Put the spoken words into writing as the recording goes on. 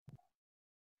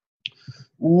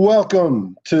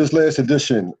Welcome to this latest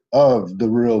edition of the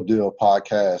Real Deal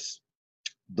podcast,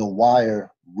 The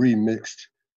Wire Remixed,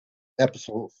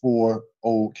 episode 4,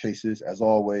 Old Cases. As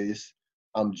always,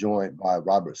 I'm joined by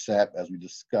Robert Sapp as we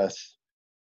discuss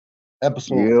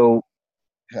episode,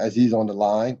 as he's on the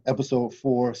line, episode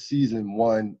 4, season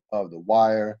 1 of The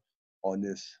Wire on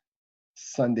this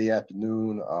Sunday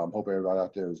afternoon. Hope everybody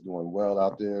out there is doing well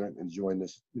out there, enjoying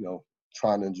this,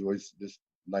 trying to enjoy this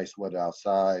nice weather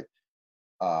outside.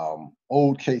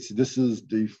 Old Cases. This is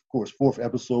the, of course, 4th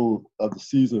episode of the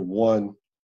season 1.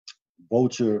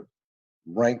 Vulture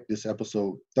ranked this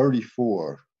episode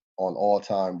 34 on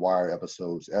all-time Wire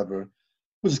episodes ever,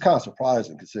 which is kind of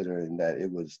surprising considering that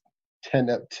it was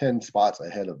 10 spots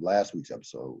ahead of last week's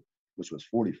episode, which was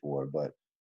 44. But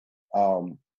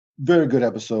very good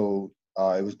episode.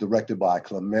 It was directed by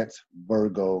Clement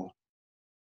Virgo,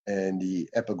 and the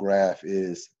epigraph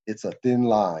is, "It's a thin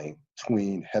line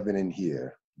between heaven and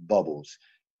here, bubbles."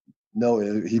 No,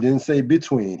 he didn't say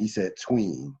between. He said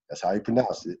tween. That's how he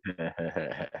pronounced it.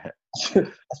 That's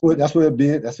what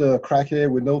a crackhead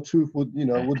with no tooth would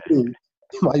do.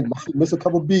 He might miss a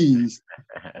couple B's.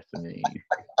 That's me.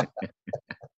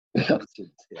 That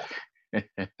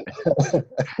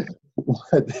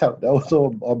was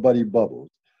our buddy Bubbles.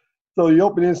 So the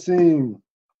opening scene,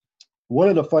 one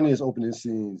of the funniest opening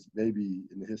scenes maybe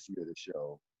in the history of the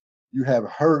show. You have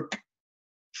Herc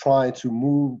trying to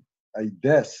move a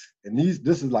desk, and this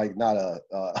is like not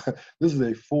this is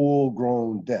a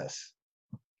full-grown desk.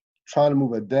 Trying to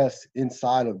move a desk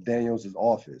inside of Daniels'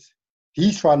 office.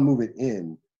 He's trying to move it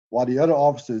in, while the other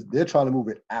officers, they're trying to move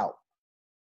it out.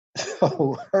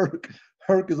 So Herc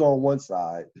is on one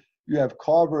side. You have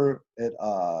Carver and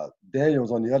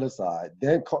Daniels on the other side.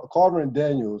 Then Carver and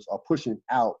Daniels are pushing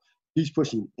out. He's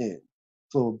pushing in.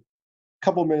 So a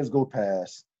couple minutes go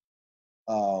past.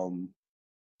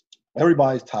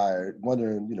 Everybody's tired,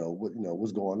 wondering,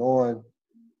 what's going on.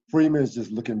 Freeman's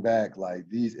just looking back like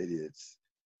these idiots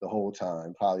the whole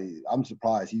time. Probably, I'm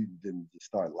surprised he didn't just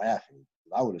start laughing.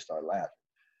 I would have started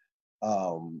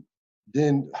laughing.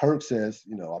 Then Herc says,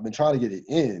 I've been trying to get it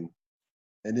in.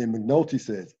 And then McNulty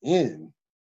says, in.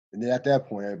 And then at that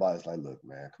point, everybody's like, look,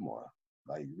 man, come on.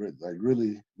 Like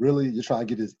really, you're trying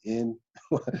to get this in?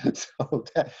 So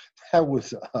that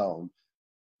was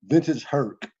vintage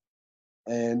Herc.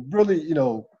 And really, it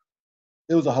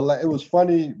was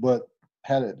funny, but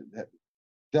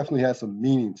definitely had some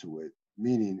meaning to it,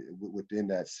 within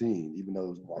that scene, even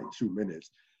though it was like 2 minutes.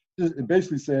 Just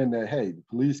basically saying that, hey, the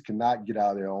police cannot get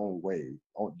out of their own way.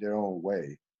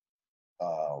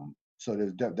 So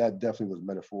that definitely was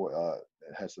metaphor.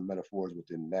 It had some metaphors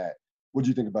within that. What do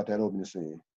you think about that opening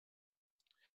scene?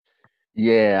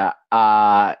 Yeah,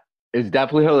 it's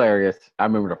definitely hilarious. I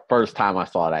remember the first time I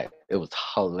saw that, it was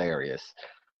hilarious.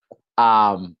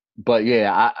 But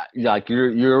yeah,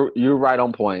 you're right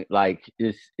on point. Like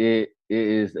it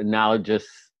is analogous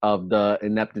of the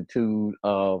ineptitude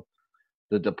of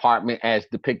the department as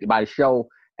depicted by the show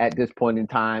at this point in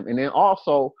time, and then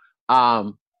also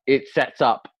it sets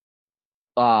up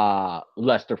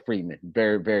Lester Freeman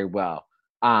very, very well,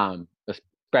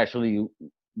 especially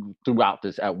throughout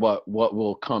this, at what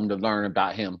we'll come to learn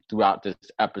about him throughout this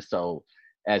episode,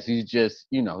 as he's just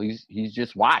he's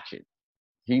just watching.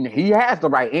 He has the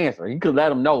right answer. He could let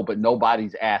them know, but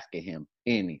nobody's asking him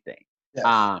anything.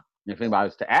 Yes. If anybody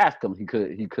was to ask him, he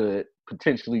could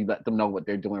potentially let them know what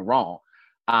they're doing wrong.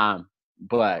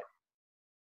 But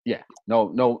yeah,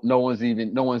 no one's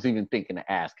even thinking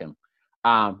to ask him.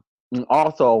 And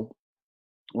also,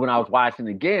 when I was watching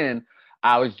again,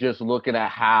 I was just looking at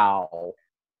how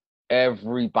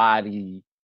everybody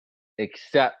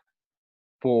except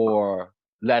for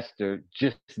Lester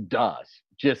just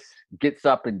gets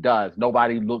up and does.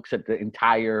 Nobody looks at the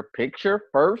entire picture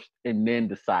first and then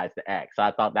decides to act. So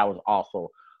I thought that was also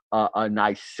a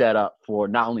nice setup for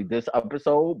not only this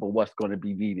episode, but what's going to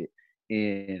be needed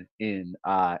in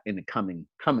the coming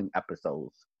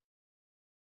episodes.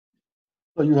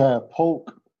 So you have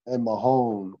Polk and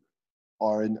Mahone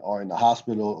are in the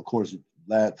hospital. Of course,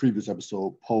 previous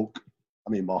episode,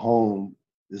 Mahone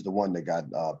is the one that got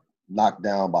knocked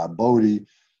down by Bodie.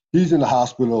 He's in the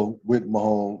hospital with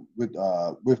Mahone, with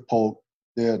Polk.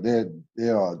 They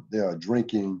are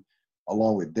drinking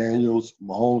along with Daniels.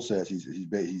 Mahone says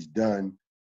he's done.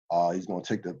 He's going to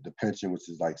take the pension, which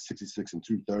is like 66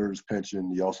 2/3 pension.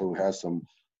 He also has some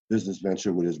business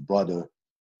venture with his brother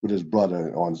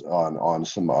on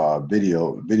some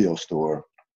video store.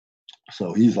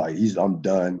 So I'm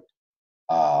done.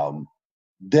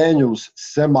 Daniels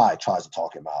semi tries to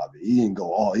talk him out of it. He didn't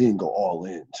go all in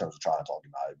terms of trying to talk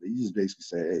him out of it. He just basically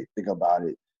said, hey, think about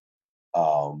it.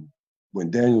 when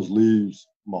Daniels leaves,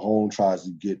 Mahone tries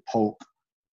to get Polk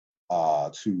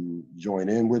to join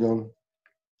in with him,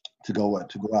 to go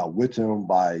out with him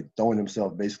by throwing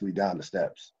himself basically down the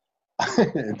steps.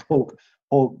 And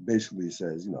Polk basically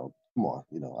says, come on,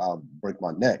 I'll break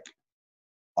my neck.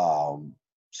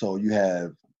 So you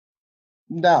have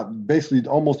now basically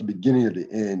almost the beginning of the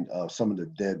end of some of the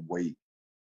dead weight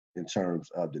in terms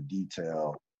of the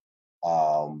detail.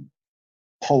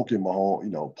 Polk and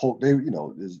Mahone, Polk, they,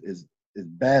 as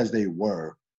bad as they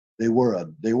were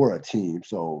a team.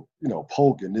 So,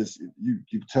 Polk and this,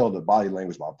 you tell the body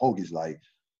language about Polk. He's like,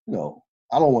 I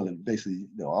don't want to basically,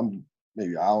 I don't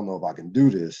know if I can do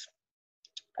this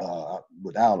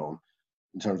without him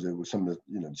in terms of some of the,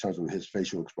 in terms of his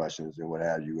facial expressions and what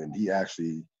have you. And he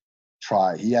actually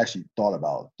thought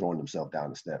about throwing himself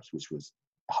down the steps, which was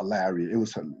hilarious. It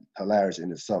was hilarious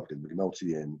in itself because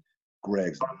McNulty and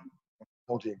Greggs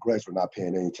were not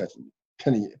paying any attention,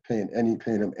 paying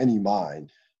him any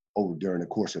mind during the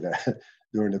course of that,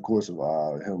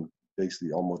 him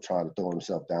basically almost trying to throw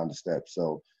himself down the steps.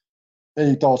 So,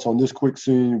 any thoughts on this quick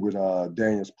scene with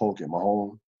Daniels, Polk, and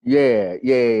Mahone? Yeah.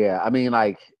 I mean,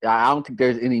 like, I don't think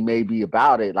there's any maybe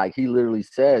about it. Like, he literally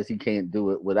says he can't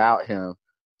do it without him.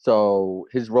 So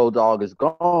his road dog is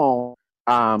gone,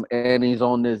 and he's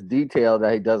on this detail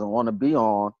that he doesn't want to be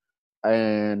on.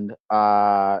 And,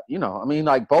 I mean,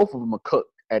 like, both of them are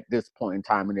cooked at this point in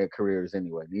time in their careers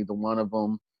anyway. Neither one of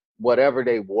them, whatever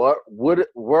they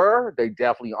were, they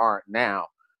definitely aren't now.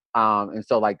 And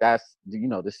so, like, that's,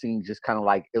 the scene just kind of,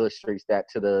 like, illustrates that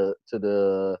to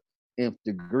the nth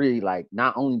degree. Like,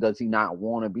 not only does he not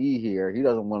want to be here, he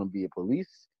doesn't want to be a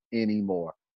police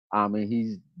anymore. And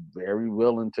he's very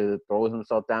willing to throw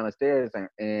himself down the stairs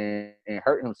and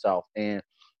hurt himself. And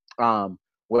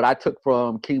what I took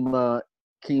from Kima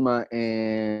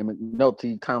and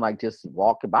McNulty kind of like just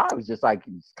walking by, it was just like,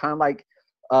 it's kind of like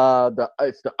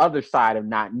it's the other side of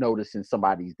not noticing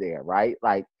somebody's there, right?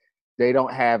 Like, they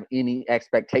don't have any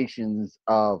expectations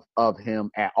of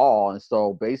him at all. And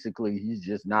so basically he's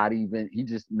just not even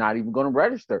going to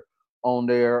register on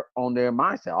their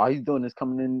mindset. All he's doing is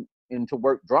coming into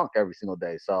work drunk every single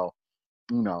day. So,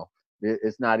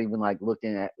 it's not even like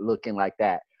looking like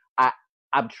that.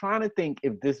 I'm trying to think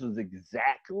if this was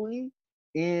exactly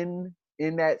in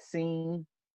that scene.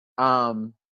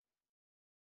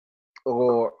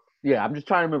 Or yeah, I'm just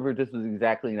trying to remember if this was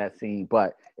exactly in that scene,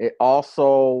 but it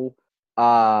also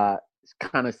kind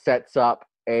of sets up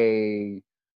a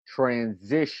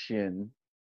transition.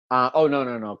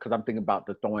 No, because I'm thinking about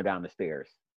the throwing down the stairs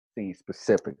scene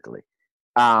specifically.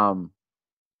 Yeah.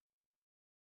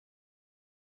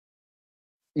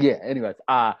 Anyways,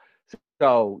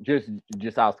 so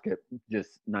just I'll skip,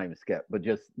 just not even skip, but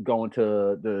just going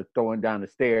to the throwing down the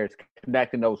stairs,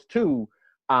 connecting those two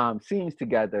scenes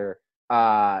together.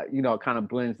 Kind of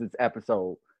blends this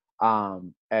episode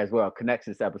as well, connects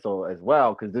this episode as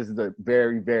well, because this is a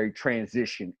very, very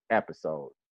transition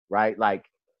episode, right? Like,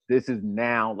 this is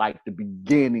now like the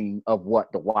beginning of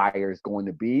what The Wire is going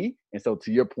to be. And so,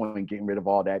 to your point, getting rid of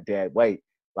all that dead weight,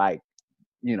 like,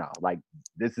 like,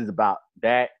 this is about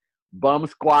that bum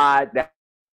squad that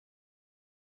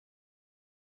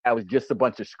was just a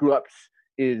bunch of screw ups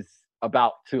is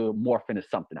about to morph into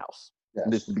something else. Yes.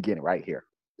 And this is the beginning right here.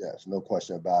 Yes, no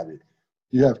question about it.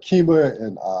 You have Kima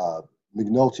and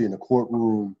McNulty in the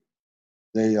courtroom.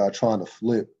 They are trying to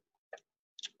flip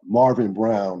Marvin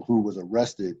Brown, who was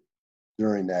arrested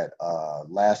during that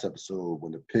last episode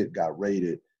when the pit got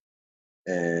raided.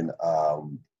 And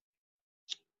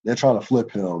they're trying to flip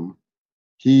him.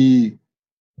 He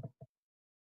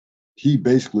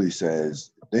basically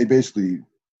says, they're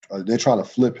trying to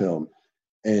flip him,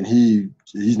 and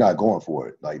he's not going for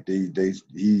it. Like, he's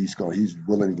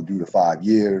willing to do the 5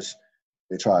 years.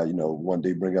 They try, one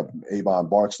day bring up Avon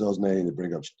Barksdale's name, they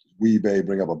bring up Weebay,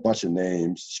 bring up a bunch of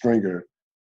names, Stringer,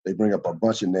 they bring up a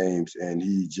bunch of names, and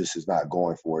he just is not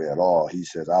going for it at all. He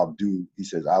says, I will do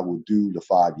the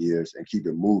 5 years and keep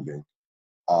it moving.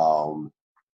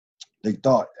 They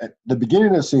thought at the beginning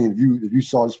of the scene, if you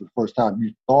saw this for the first time,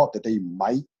 you thought that they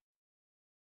might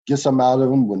get something out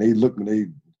of him when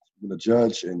the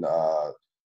judge and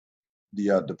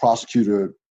the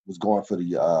prosecutor was going for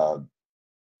the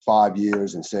 5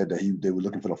 years and said that they were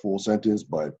looking for the full sentence.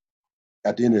 But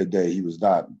at the end of the day, he was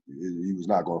not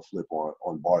going to flip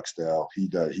on Barksdale.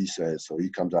 He says, so he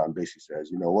comes out and basically says,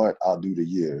 you know what, I'll do the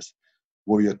years.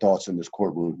 What are your thoughts on this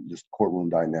courtroom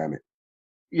dynamic?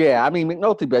 Yeah, I mean,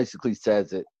 McNulty basically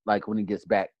says it like when he gets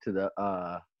back to their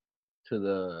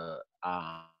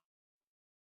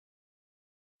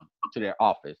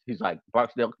office. He's like,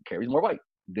 Barksdale carries more weight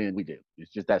than we do.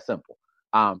 It's just that simple.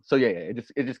 So yeah, it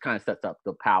just kind of sets up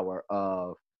the power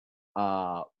of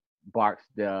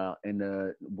Barksdale and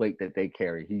the weight that they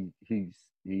carry. He's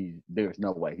there's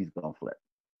no way he's gonna flip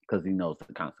because he knows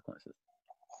the consequences.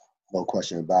 No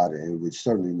question about it, and which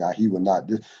certainly not. He will not.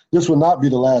 This will not be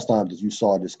the last time that you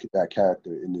saw that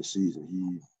character in this season.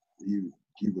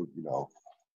 He will.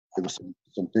 There was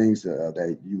some things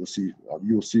that you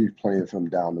will see playing from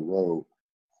down the road.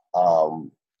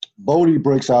 Bodie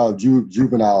breaks out of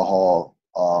juvenile hall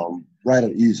rather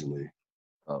easily.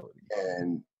 Oh,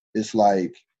 and it's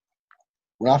like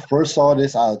when I first saw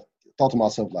this, I thought to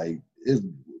myself, like,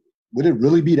 would it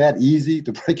really be that easy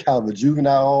to break out of a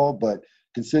juvenile hall? But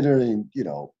considering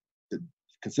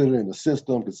considering the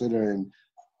system, considering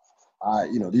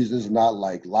this is not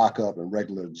like lockup and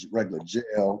regular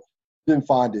jail. Didn't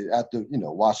find it after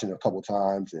watching it a couple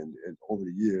times and over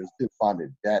the years. Didn't find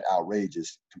it that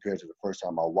outrageous compared to the first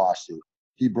time I watched it.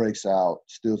 He breaks out,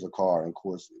 steals a car, and of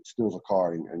course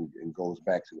and goes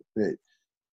back to the pit.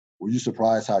 Were you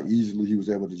surprised how easily he was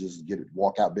able to just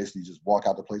walk out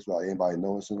the place without anybody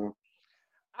noticing him?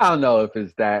 I don't know if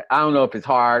it's that. I don't know if it's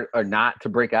hard or not to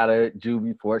break out of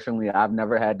juvie. Fortunately, I've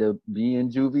never had to be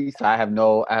in juvie, so I have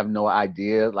no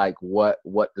idea like what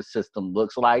the system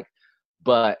looks like.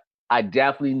 But I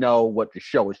definitely know what the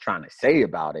show is trying to say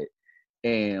about it,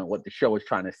 and what the show is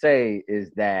trying to say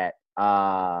is that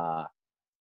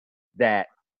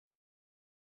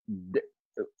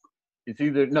it's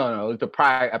either it's the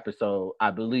prior episode,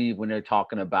 I believe, when they're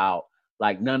talking about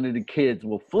like none of the kids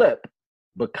will flip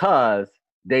because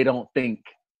they don't think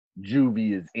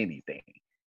juvie is anything.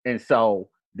 And so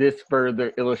this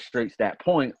further illustrates that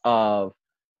point of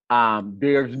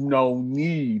there's no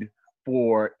need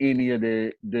for any of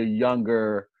the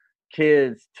younger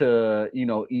kids to,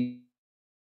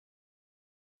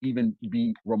 even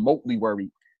be remotely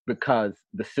worried because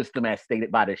the system as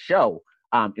stated by the show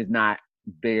is not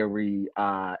very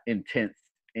intense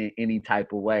in any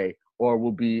type of way, or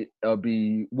will be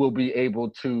able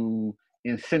to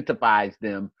incentivize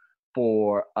them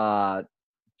for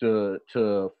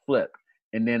to flip.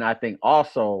 And then I think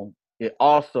it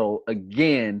also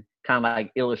again kind of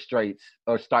like illustrates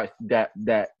or starts that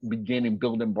beginning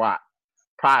building block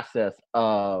process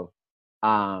of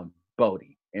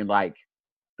Bodie and like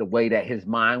the way that his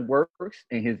mind works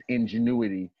and his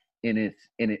ingenuity in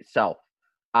itself.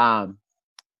 The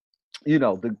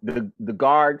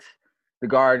guards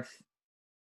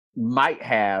might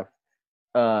have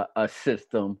a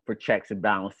system for checks and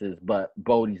balances, but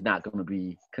Bodie's not going to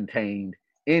be contained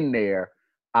in there.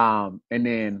 And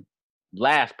then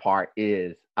last part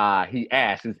is he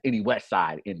asks, is any West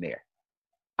Side in there?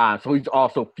 So he's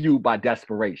also fueled by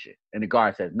desperation. And the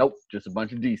guard says, nope, just a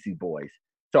bunch of DC boys.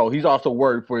 So he's also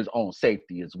worried for his own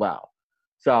safety as well.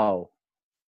 So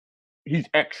he's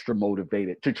extra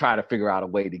motivated to try to figure out a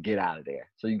way to get out of there.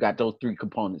 So you got those three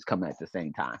components coming at the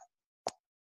same time.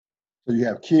 So you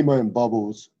have Kima and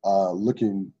Bubbles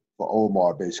looking for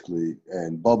Omar, basically,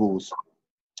 and Bubbles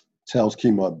tells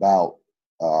Kima about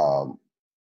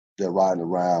they're riding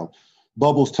around.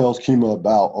 Bubbles tells Kima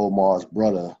about Omar's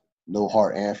brother, No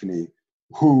Heart Anthony,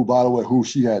 who, by the way, who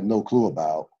she had no clue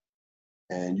about.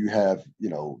 And you have,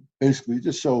 basically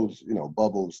just shows,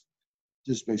 Bubbles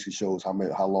just basically shows how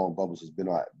long Bubbles has been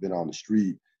on the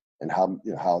street and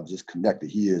how just connected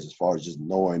he is as far as just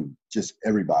knowing just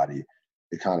everybody.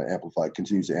 It kind of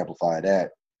continues to amplify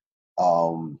that.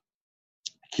 Kima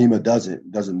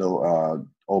doesn't know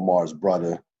Omar's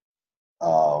brother.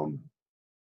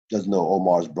 Doesn't know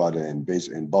Omar's brother, and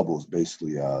Bubbles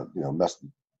basically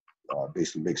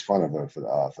basically makes fun of her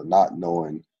for not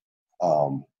knowing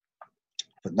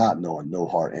No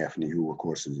Heart Anthony, who of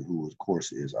course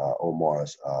is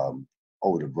Omar's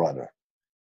older brother.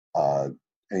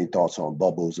 Any thoughts on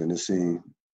Bubbles in this scene?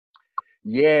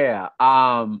 Yeah,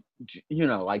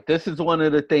 like this is one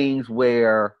of the things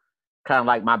where kind of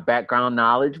like my background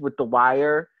knowledge with The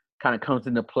Wire kind of comes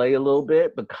into play a little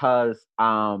bit because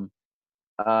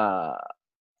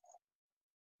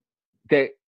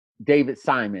David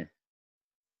Simon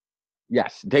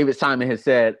has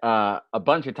said a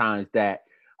bunch of times that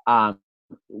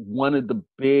one of the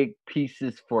big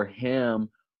pieces for him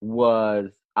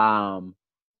was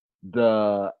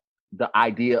the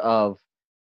idea of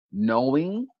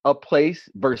knowing a place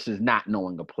versus not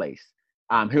knowing a place.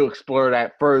 He'll explore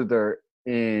that further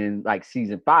in like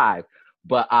season 5,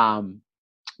 but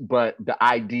the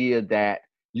idea that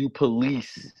you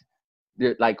police,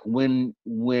 like when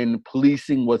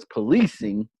policing was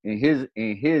policing, in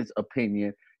his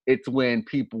opinion, it's when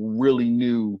people really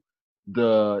knew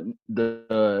the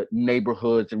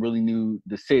neighborhoods and really knew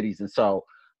the cities, and so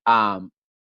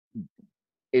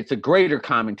it's a greater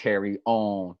commentary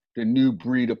on the new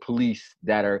breed of police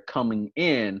that are coming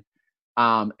in,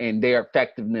 and their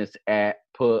effectiveness at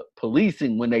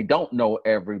policing when they don't know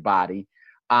everybody.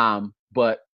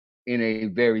 But in a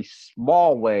very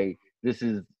small way, this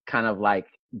is kind of like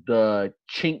the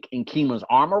chink in Kima's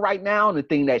armor right now, and the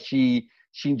thing that she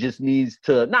just needs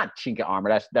to, not chink in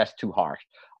armor, that's too harsh.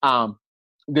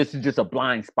 This is just a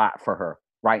blind spot for her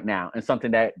right now, and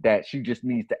something that she just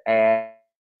needs to add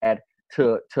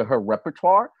to her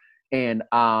repertoire, and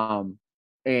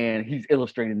he's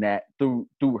illustrating that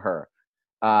through her,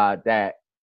 that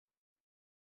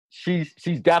she's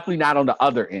definitely not on the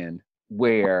other end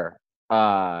where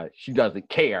she doesn't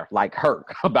care like her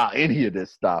about any of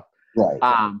this stuff, right?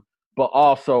 But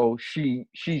also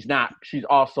she's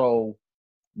also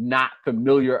not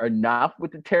familiar enough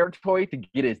with the territory to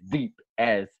get as deep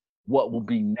as what will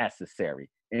be necessary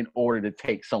in order to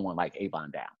take someone like Avon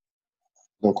down.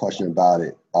 No question about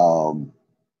it.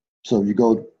 So we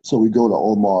go to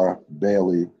Omar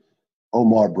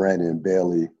Brandon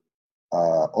Bailey.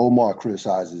 Omar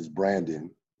criticizes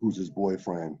Brandon, who's his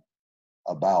boyfriend,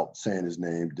 about saying his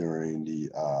name during the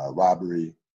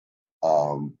robbery.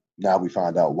 Now we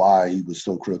find out why he was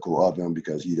so critical of him,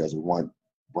 because he doesn't want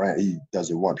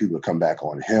people to come back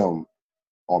on him,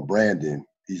 on Brandon.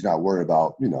 He's not worried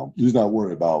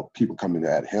about people coming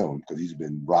at him, because he's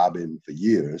been robbing for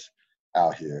years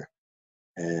out here.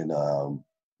 And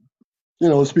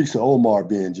it speaks to Omar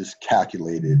being just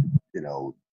calculated,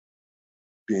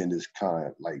 being this kind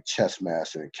of like chess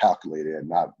master and calculated, and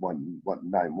not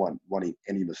wanting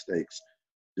any mistakes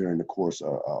during the course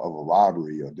of a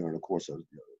robbery, or during the course of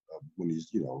when he's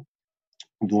doing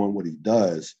what he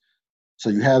does. So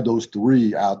you have those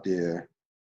three out there,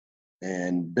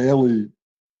 and Bailey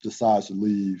decides to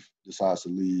leave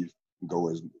and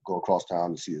go across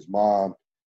town to see his mom.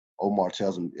 Omar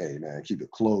tells him, "Hey man, keep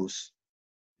it close."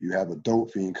 You have a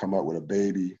dope fiend come up with a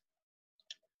baby,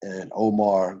 and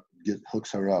Omar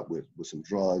hooks her up with some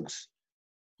drugs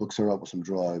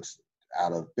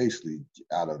out of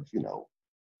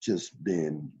just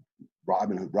being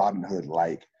Robin Hood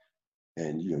like.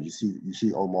 And you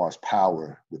see Omar's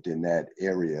power within that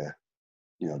area,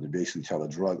 to basically tell a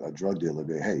drug dealer,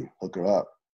 hey, hook her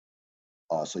up.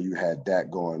 So you had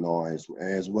that going on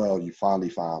as well. You finally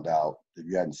found out, if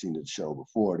you hadn't seen the show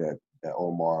before, that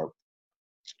Omar,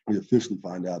 we officially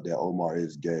find out that Omar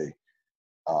is gay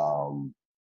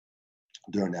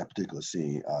during that particular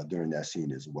scene,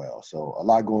 as well. So a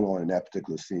lot going on in that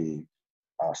particular scene.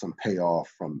 Some payoff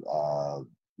from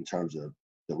in terms of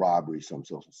the robbery, some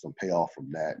payoff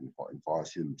from that, and as far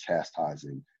as him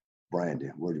chastising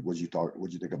Brandon. What you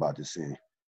think about this scene?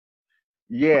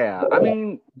 Yeah, I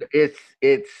mean, it's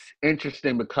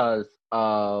interesting because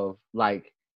of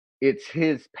like it's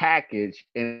his package,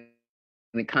 and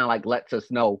it kind of like lets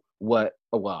us know what.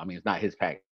 Well, I mean, it's not his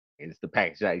package; it's the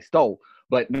package that he stole.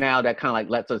 But now that kind of like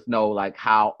lets us know like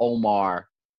how Omar,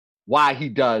 why he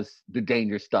does the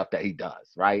dangerous stuff that he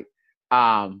does, right?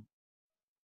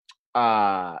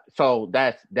 So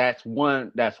that's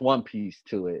one piece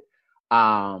to it.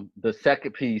 The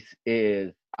second piece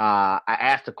is I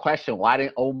asked a question, why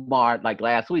didn't Omar, like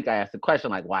last week I asked the question,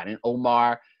 like why didn't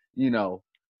Omar, in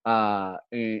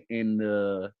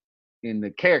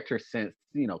the character sense,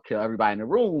 kill everybody in the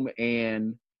room?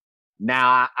 And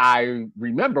now I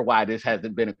remember why this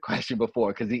hasn't been a question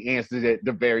before, because he answered it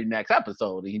the very next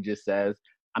episode, and he just says,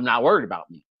 "I'm not worried about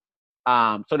me."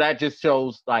 So that just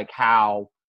shows like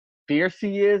how fierce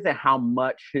he is and how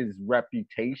much his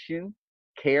reputation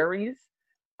carries.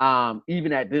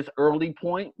 Even at this early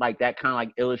point, like that kind of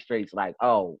like illustrates like,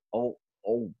 oh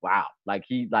wow, like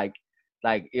he like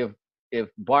if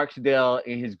Barksdale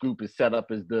and his group is set up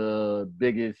as the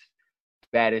biggest,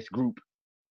 baddest group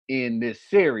in this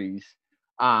series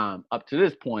up to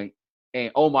this point,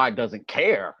 and Omar doesn't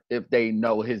care if they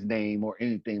know his name or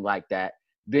anything like that,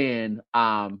 then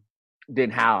how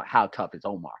tough is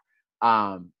Omar?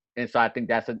 And so I think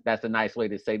that's a nice way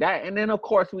to say that. And then of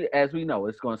course as we know,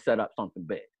 it's going to set up something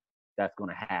big that's going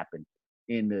to happen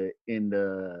in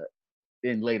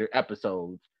later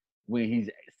episodes, when he's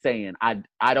saying, I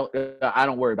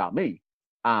don't worry about me.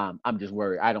 I'm just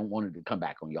worried I don't want it to come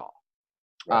back on y'all.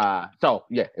 Right. So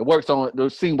yeah, the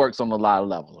scene works on a lot of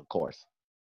levels, of course.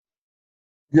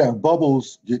 Yeah,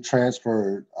 Bubbles get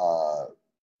transferred to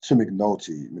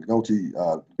McNulty. McNulty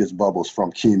gets Bubbles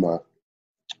from Kima,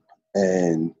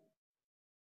 and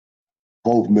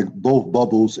both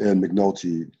Bubbles and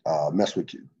McNulty mess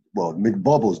with. Well,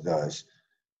 Bubbles does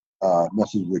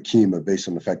messes with Kima based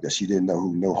on the fact that she didn't know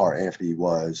who No Heart Anthony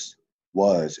was,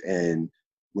 and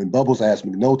when Bubbles asked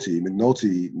McNulty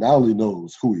not only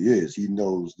knows who he is, he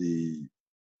knows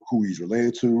who he's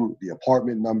related to, the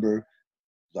apartment number.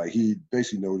 Like, he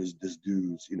basically knows this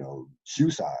dude's,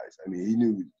 shoe size. I mean, he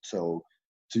knew. So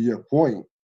to your point,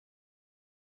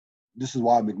 this is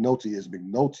why McNulty is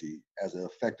McNulty as an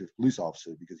effective police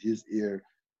officer, because he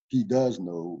does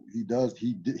know, he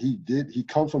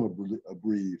comes from a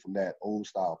breed from that old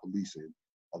style policing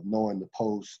of knowing the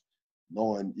post,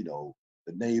 knowing,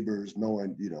 the neighbors,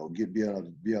 knowing, being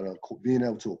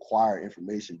able to acquire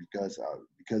information because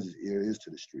his ear is to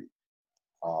the street.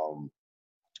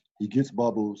 He gets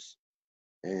Bubbles,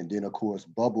 and then of course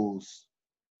Bubbles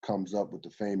comes up with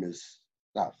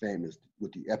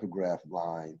with the epigraph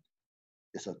line.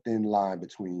 It's a thin line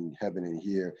between heaven and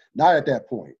here. Not at that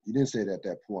point. He didn't say it at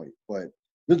that point, but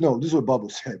this is what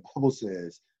Bubbles said. Bubbles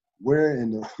says, where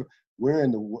in the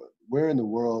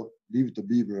world, Leave It to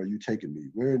Beaver, are you taking me?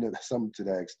 Something to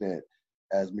that extent,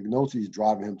 as McNulty's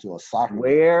driving him to a soccer game.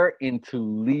 Where into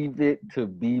Leave It to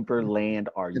Beaver land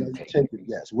are you taking me?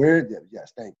 Yes,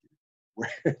 yes, thank you.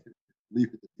 Where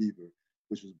Leave It to Beaver,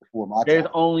 which was before my time. There's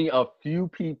only a few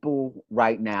people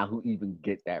right now who even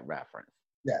get that reference.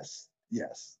 Yes, yeah,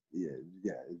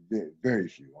 very, very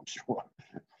few, I'm sure.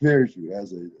 Very few,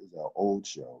 as an old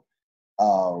show.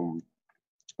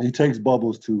 He takes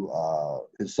Bubbles to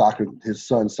his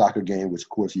son's soccer game, which of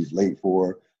course he's late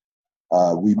for.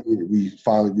 We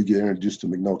get introduced to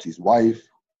McNulty's wife,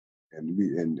 and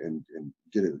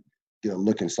get a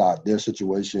look inside their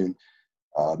situation.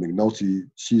 McNulty,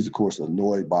 she's of course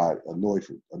annoyed at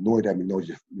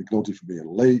McNulty for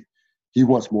being late. He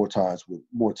wants more times with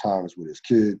his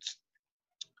kids.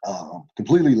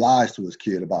 Completely lies to his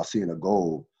kid about seeing a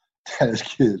goal that his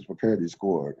kids prepared to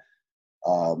score.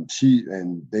 McNulty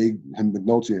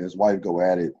and his wife go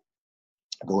at it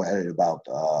about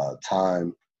the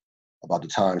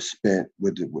time spent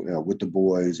with the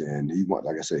boys, and he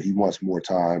wants more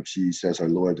time. She says her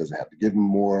lawyer doesn't have to give him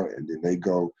more, and then they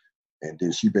go, and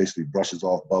then she basically brushes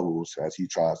off Bubbles as he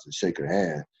tries to shake her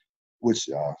hand, which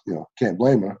can't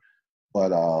blame her. But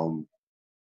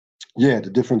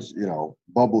the difference,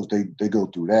 Bubbles, they go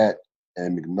through that,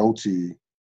 and McNulty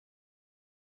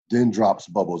then drops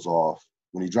Bubbles off.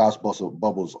 When he drops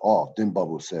Bubbles off, then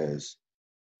Bubbles says,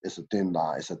 it's a thin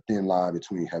line. It's a thin line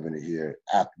between heaven and here.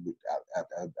 At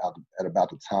about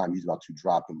the time he's about to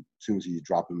drop him, as soon as he's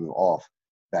dropping him off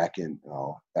back in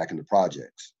the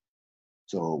projects.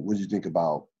 So what do you think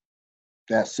about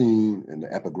that scene and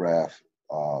the epigraph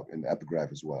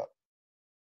as well?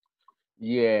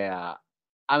 Yeah,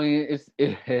 I mean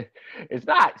it's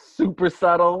not super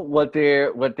subtle what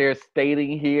they're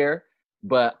stating here,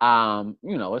 but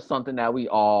it's something that we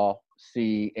all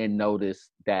see and notice,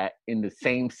 that in the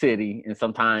same city and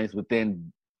sometimes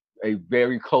within a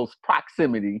very close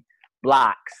proximity,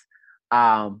 blocks,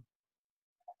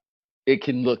 it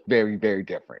can look very, very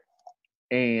different.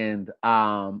 And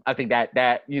I think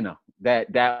that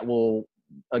will,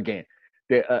 again,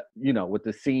 with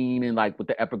the scene and like with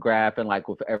the epigraph and like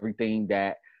with everything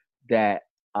that they're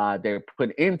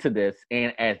put into this,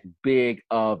 and as big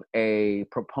of a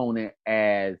proponent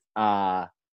as the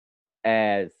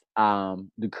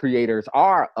creators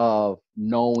are of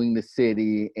knowing the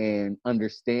city and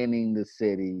understanding the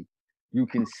city, you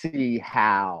can see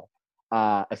how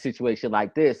a situation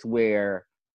like this, where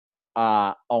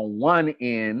on one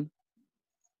end,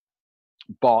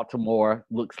 Baltimore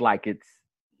looks like it's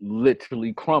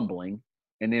literally crumbling,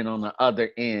 and then on the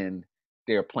other end,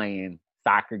 they're playing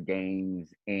soccer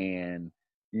games, and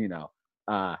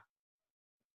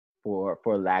for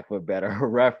lack of a better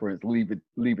reference, leave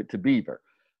it to Beaver.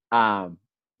 How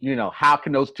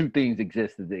can those two things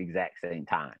exist at the exact same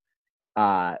time?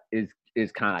 Is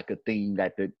kind of like a theme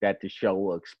that the show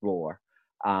will explore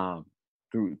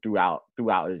throughout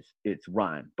its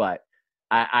run. But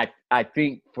I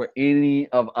think for any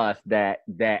of us that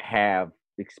have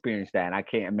experienced that, and I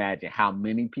can't imagine how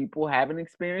many people haven't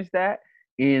experienced that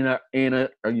in a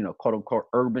quote unquote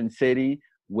urban city,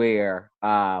 where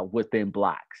within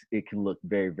blocks it can look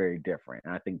very, very different.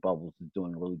 And I think Bubbles is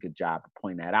doing a really good job of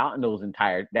pointing that out, and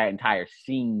that entire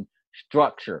scene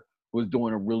structure was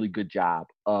doing a really good job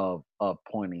of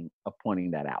pointing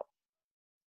that out.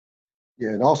 Yeah,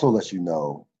 and also let you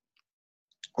know,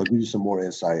 I'll give you some more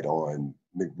insight on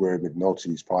where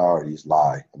McNulty's priorities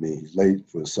lie. I mean, he's late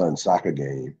for his son's soccer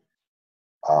game,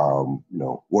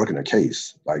 working a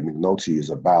case. Like, McNulty is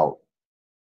about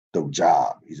the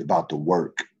job. He's about the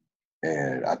work.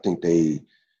 And I think the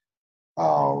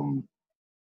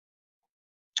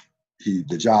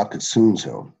job consumes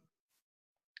him.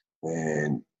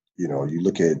 And, you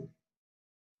look at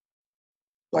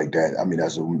like that. I mean,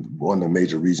 that's one of the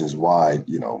major reasons why,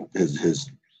 you know, his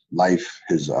life,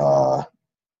 his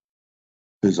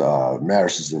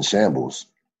marriage is in shambles.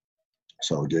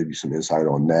 So it gave you some insight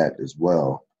on that as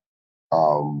well.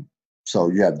 So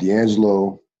you have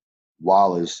D'Angelo,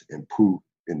 Wallace, and Poot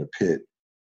in the pit.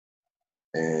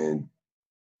 And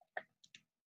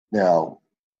now,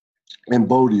 and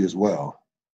Bodie as well.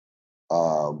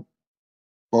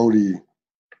 Bodie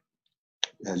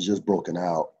has just broken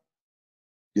out.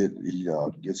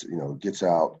 Gets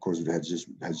out. Of course, it has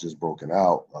just broken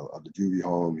out of the juvie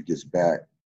home. He gets back,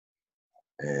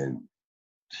 and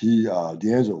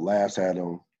D'Angelo laughs at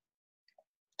him,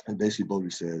 and basically Bodie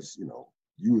says, you know,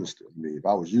 you would still, I mean, if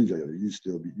I was you,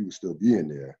 you would still be in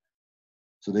there.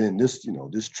 So then this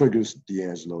triggers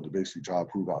D'Angelo to basically try to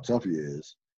prove how tough he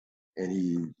is, and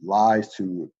he lies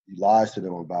to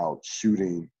them about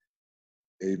shooting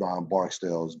Avon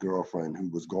Barksdale's girlfriend, who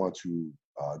was going to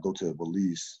go to the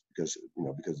police because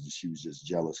she was just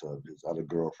jealous of his other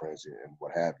girlfriends and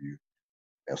what have you.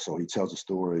 And so he tells a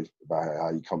story about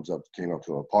how he came up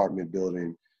to an apartment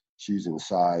building. She's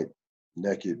inside,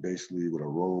 naked, basically with a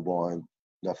robe on,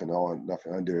 nothing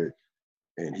under it,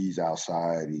 and he's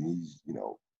outside, and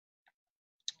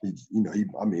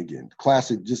again,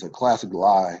 just a classic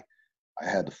lie. I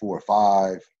had the 4 or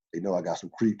 5. They know I got some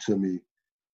creep to me,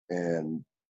 and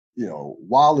you know,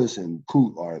 Wallace and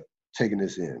Poot are taking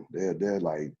this in.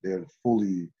 They're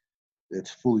fully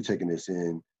taking this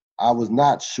in. I'm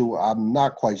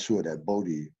not quite sure that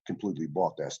Bodie completely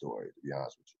bought that story, to be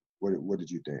honest with you. What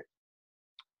did you think?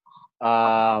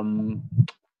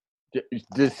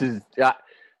 This is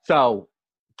so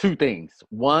 2 things.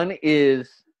 One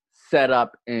is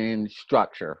setup and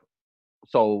structure.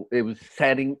 So it was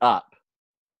setting up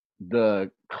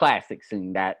the classic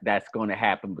scene that's going to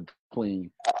happen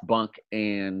between Bunk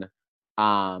and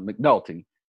McNulty,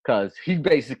 because he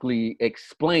basically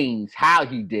explains how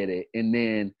he did it, and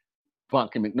then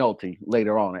Bunk and McNulty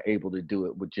later on are able to do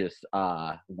it with just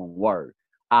one word.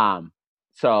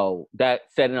 So that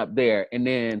setting up there, and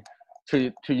then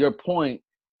to your point,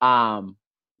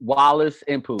 Wallace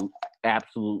and Poot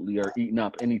absolutely are eating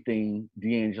up anything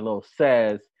D'Angelo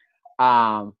says.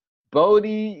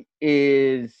 Bodie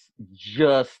is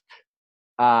just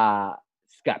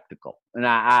skeptical, and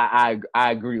I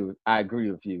agree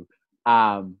with you.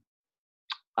 I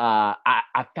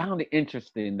found it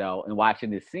interesting though in watching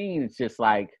this scene. It's just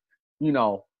like, you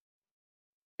know,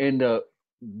 in the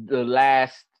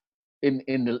last in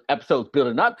the episodes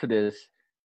building up to this,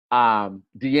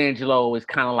 D'Angelo is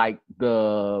kind of like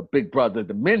the big brother,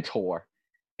 the mentor,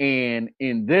 and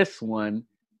in this one,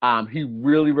 he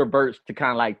really reverts to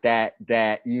kind of like that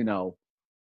you know,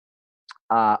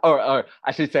 or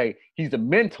I should say he's a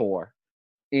mentor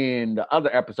in the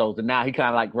other episodes, and now he kind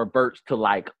of like reverts to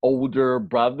like older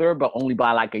brother, but only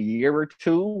by like a year or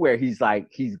two, where he's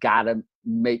got to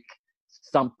make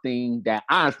something that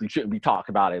honestly shouldn't be talked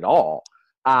about at all.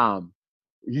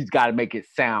 He's got to make it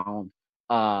sound.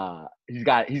 He's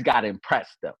got to impress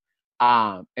them.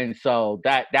 And so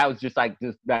that was just like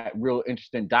that real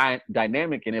interesting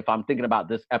dynamic. And if I'm thinking about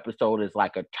this episode as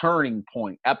like a turning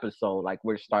point episode, like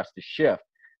where it starts to shift,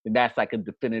 then that's like a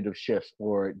definitive shift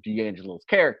for D'Angelo's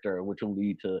character, which will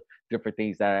lead to different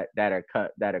things that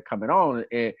are coming on,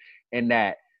 and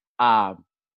that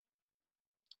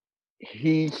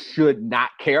he should not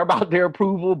care about their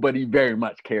approval, but he very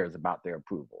much cares about their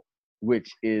approval,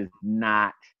 which is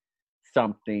not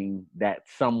something that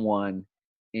someone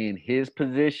in his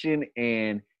position,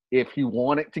 and if he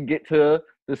wanted to get to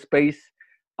the space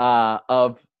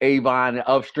of Avon and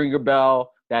of Stringer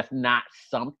Bell, that's not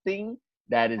something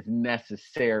that is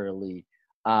necessarily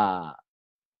a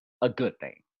good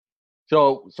thing.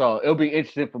 So it'll be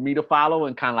interesting for me to follow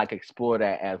and kind of like explore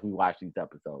that as we watch these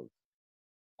episodes.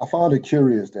 I found it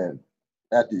curious that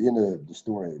at the end of the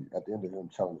story, at the end of him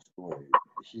telling the story,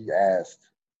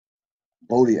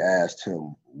 Bodie asked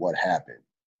him what happened.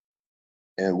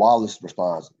 And Wallace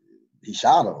responds, he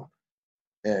shot him.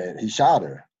 And he shot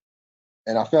her.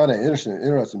 And I found that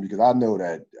interesting because I know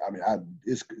that,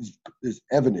 it's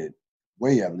evident,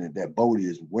 way evident that Bodie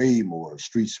is way more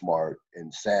street smart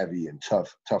and savvy and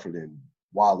tougher than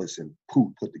Wallace and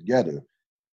Poot put together.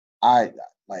 I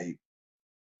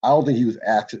don't think he was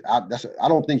asking. I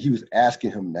don't think he was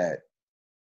asking him that,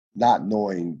 not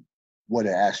knowing what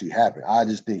had actually happened. I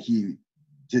just think he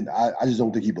didn't. I just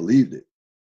don't think he believed it.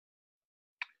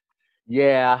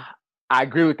 Yeah, I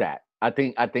agree with that. I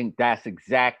think that's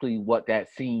exactly what that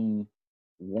scene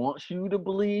wants you to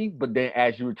believe. But then,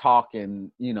 as you were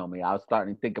talking, you know me, I was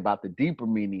starting to think about the deeper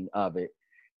meaning of it,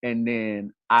 and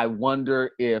then I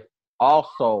wonder if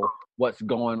also what's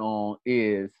going on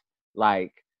is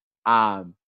like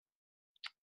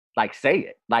say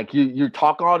it. Like you're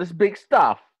talking all this big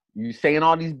stuff. You saying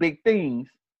all these big things.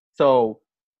 So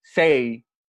say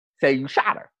you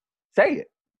shot her. Say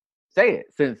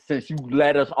it. Since you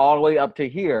led us all the way up to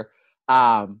here,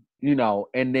 you know,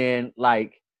 and then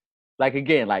like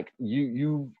again, like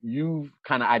you've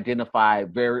kind of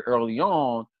identified very early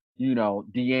on, you know,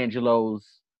 D'Angelo's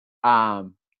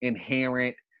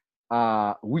inherent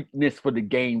weakness for the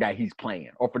game that he's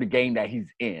playing or for the game that he's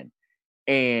in.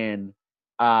 And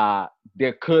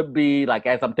there could be, like,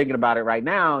 as I'm thinking about it right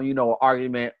now, you know, an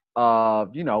argument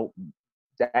of, you know,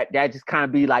 that just kind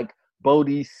of be like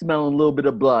Bodie smelling a little bit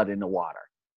of blood in the water.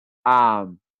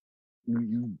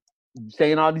 You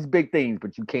saying all these big things,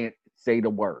 but you can't say the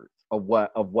words of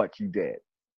what you did.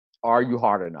 Are you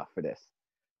hard enough for this?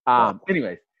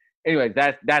 Anyways,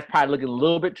 that's probably looking a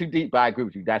little bit too deep, but I agree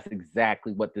with you. That's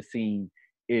exactly what the scene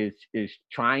is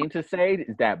trying to say,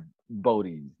 is that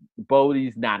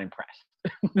Bodie's not impressed.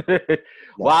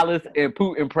 Wallace and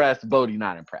Poot impressed, Bodie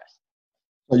not impressed.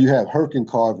 So you have Herc and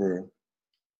Carver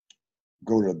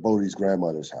go to Bodie's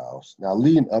grandmother's house. Now,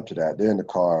 leading up to that, they're in the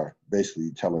car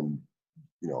basically telling,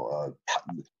 you know,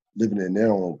 living in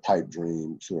their own pipe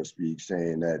dream, so to speak,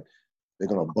 saying that they're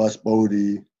going to bust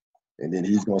Bodie and then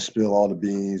he's going to spill all the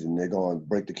beans and they're going to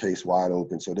break the case wide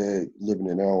open. So they're living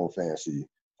in their own fantasy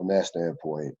from that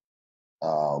standpoint,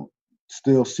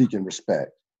 still seeking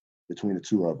respect between the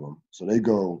two of them. So they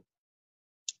go.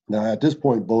 Now, at this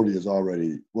point, Bodie is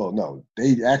already, well, no,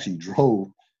 they actually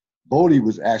drove. Bodie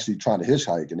was actually trying to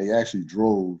hitchhike, and they actually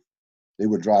drove. They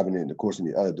were driving in, of course, in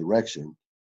the other direction.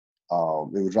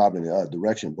 They were driving in the other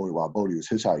direction while Bodie was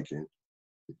hitchhiking.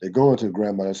 They go into the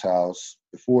grandmother's house.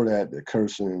 Before that, they're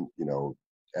cursing, you know,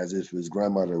 as if his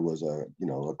grandmother was a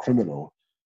criminal.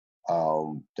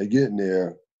 They get in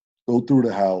there, go through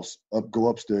the house, go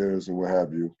upstairs, and what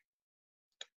have you.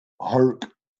 Herc,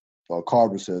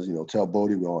 Carver says, you know, tell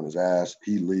Bodie we're on his ass.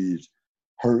 He leaves.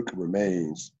 Herc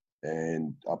remains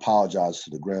and apologizes to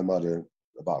the grandmother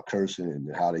about cursing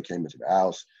and how they came into the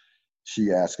house.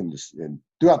 She asked him to, and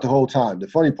throughout the whole time, the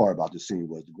funny part about this scene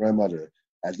was the grandmother,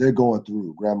 as they're going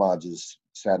through, grandma just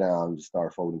sat down and just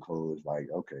started folding clothes, like,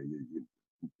 okay,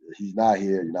 he's not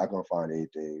here, you're not going to find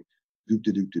anything,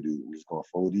 doop-de-doop-de-doo, I'm just going to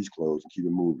fold these clothes and keep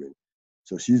it moving.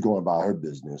 So she's going about her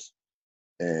business.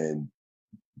 And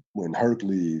when Carver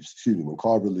leaves,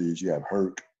 you have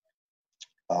Herc.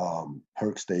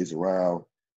 Herc stays around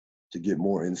to get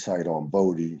more insight on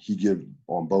Bodie.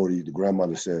 The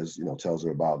grandmother says, you know, tells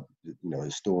her about, you know,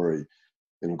 his story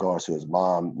in regards to his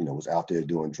mom, you know, was out there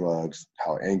doing drugs,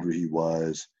 how angry he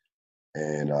was.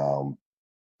 And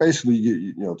basically,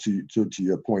 you know, to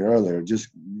your point earlier, just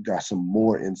got some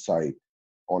more insight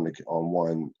on the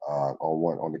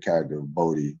character of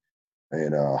Bodie.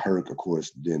 And Herc, of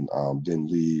course, then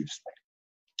leaves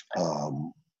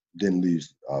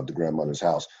the grandmother's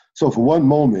house. So for one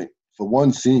moment, for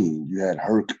one scene, you had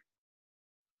Herc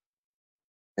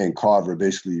and Carver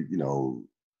basically, you know,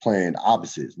 playing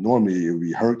opposites. Normally, it would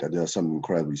be Herc that does something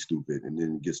incredibly stupid and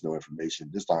then gets no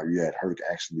information. This time, you had Herc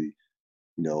actually,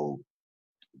 you know,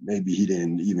 maybe he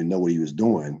didn't even know what he was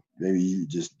doing. Maybe he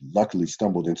just luckily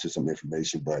stumbled into some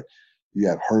information. But you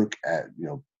have Herc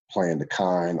playing the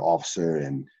kind officer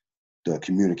and the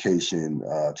communication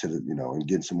to the, you know, and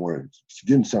getting some,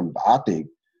 I think,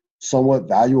 somewhat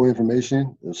valuable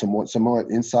information, somewhat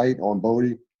insight on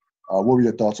Bodie. What were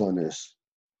your thoughts on this?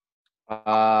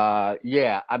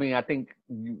 Yeah, I mean, I think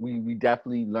we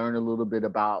definitely learn a little bit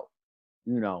about,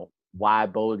 you know, why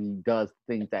Bodie does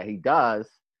things that he does.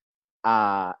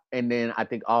 And then I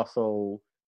think also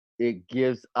it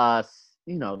gives us,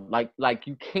 you know, like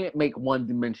you can't make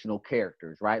one-dimensional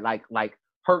characters, right? Like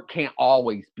Herc can't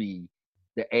always be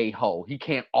the a-hole. He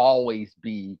can't always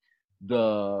be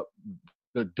the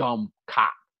dumb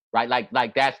cop, right? Like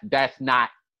that's not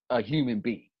a human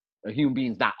being. A human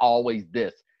being's not always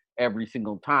this every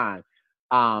single time.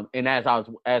 And as I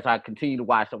continue to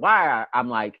watch The Wire, I'm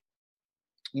like,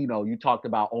 you know, you talked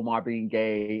about Omar being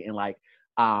gay and like,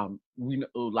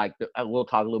 we'll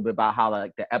talk a little bit about how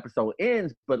like the episode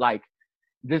ends, but like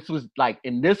this was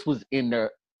in the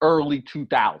early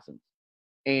 2000s,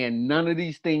 and none of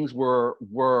these things were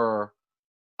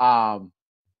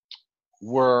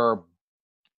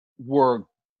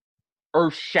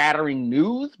earth-shattering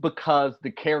news because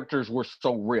the characters were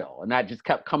so real, and that just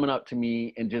kept coming up to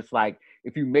me. And just like,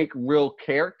 if you make real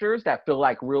characters that feel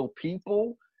like real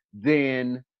people,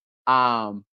 then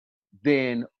who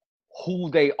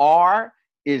they are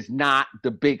is not the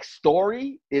big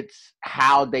story. It's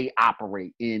how they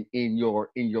operate in your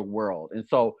world. And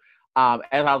so as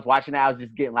I was watching that, I was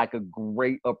just getting like a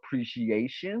great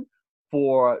appreciation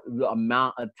for the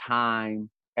amount of time,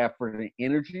 effort, and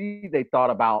energy they thought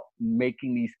about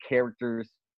making these characters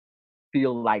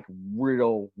feel like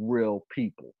real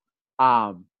people,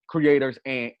 creators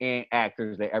and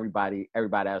actors, that everybody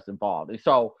else involved. And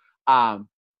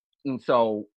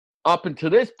so up until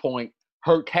this point,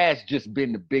 Herc has just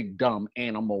been the big dumb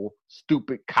animal,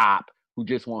 stupid cop who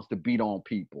just wants to beat on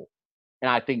people. And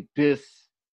I think this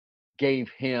gave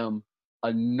him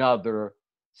another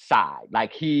side.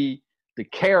 Like the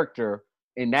character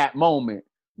in that moment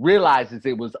realizes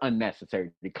it was unnecessary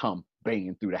to come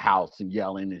banging through the house and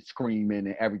yelling and screaming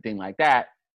and everything like that.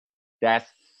 That's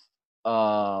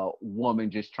a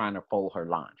woman just trying to fold her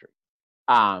laundry.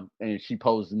 And she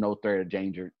poses no threat of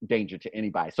danger to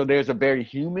anybody. So there's a very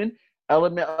human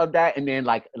element of that. And then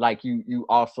like you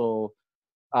also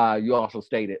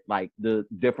stated, like the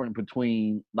difference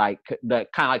between like the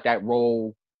kind of like that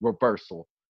role reversal.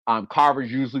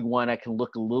 Carver's usually one that can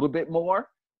look a little bit more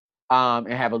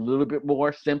and have a little bit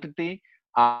more sympathy.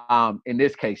 In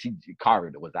this case,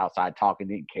 Carver was outside talking,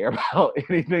 didn't care about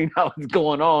anything that was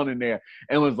going on in there,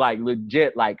 and was like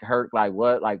legit like hurt, like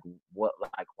what, why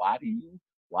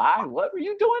what were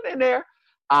you doing in there?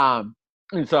 And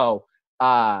so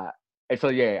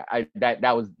yeah,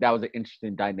 that was an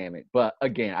interesting dynamic. But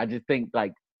again, I just think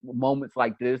like moments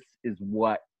like this is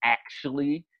what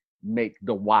actually make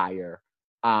The Wire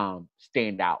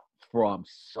stand out from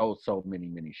so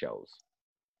many shows.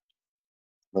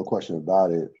 No question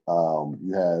about it.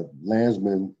 You have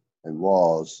Landsman and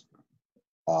Rawls.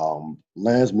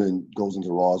 Landsman goes into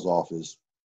Rawls' office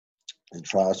and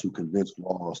tries to convince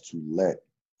Rawls to let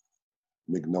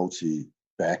McNulty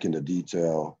back into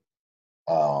detail.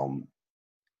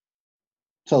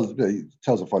 Tells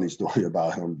a funny story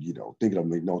about him, thinking of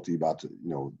McNulty about to,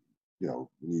 when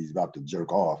he's about to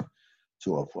jerk off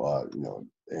to a,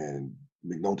 and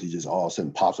McNulty just all of a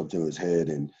sudden pops up to his head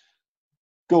and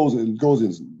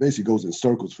basically goes in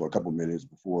circles for a couple minutes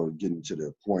before getting to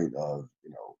the point of,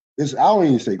 I don't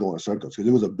even say go in circles because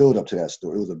it was a build up to that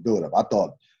story. It was a build up. I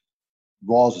thought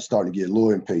Rawls was starting to get a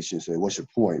little impatient and say, "What's your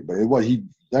point?" But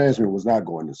Landsman was not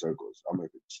going in circles. I'm gonna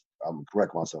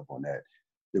correct myself on that.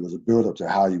 There was a build up to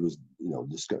how he was,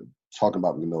 talking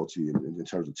about McNulty in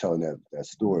terms of telling that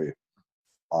story.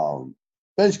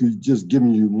 Basically, just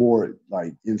giving you more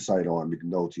like insight on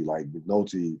McNulty. Like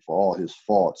McNulty, for all his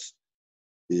faults,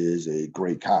 is a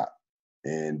great cop,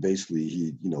 and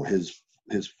basically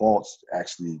his faults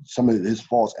actually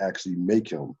make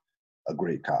him a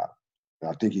great cop. And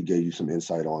I think he gave you some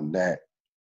insight on that.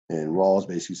 And Rawls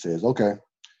basically says, okay,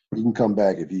 he can come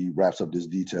back if he wraps up this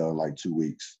detail in like 2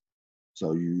 weeks.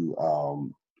 So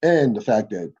and the fact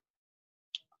that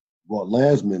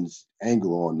Landsman's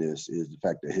angle on this is the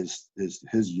fact that his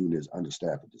unit is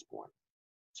understaffed at this point.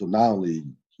 So not only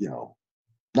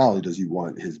does he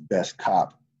want his best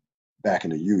cop back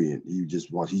in the union, he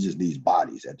just needs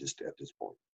bodies at this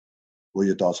point. What are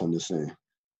your thoughts on this scene?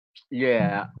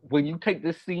 Yeah, when you take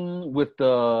this scene with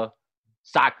the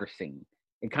soccer scene,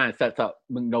 it kind of sets up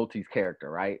McNulty's character,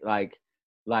 right? Like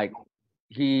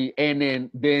he, and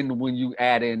then when you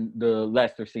add in the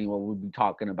Lester scene, what we'll be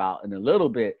talking about in a little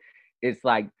bit, it's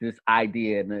like this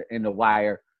idea, and the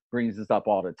Wire brings this up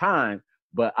all the time.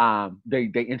 But they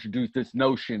introduce this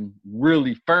notion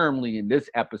really firmly in this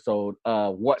episode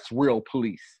of what's real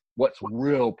police.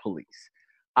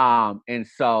 And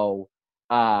so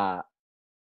I'll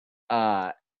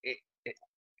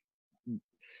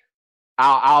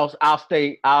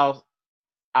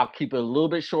keep it a little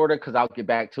bit shorter because I'll get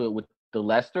back to it with the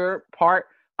Lester part.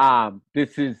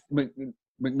 This is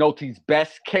McNulty's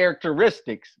best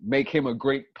characteristics make him a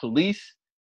great police,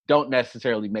 don't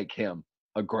necessarily make him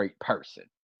a great person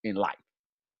in life.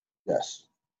 Yes.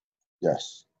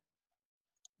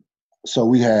 So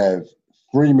we have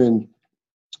Freeman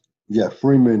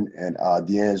and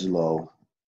D'Angelo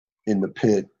in the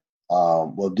pit.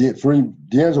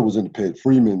 D'Angelo was in the pit.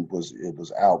 Freeman was in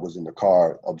the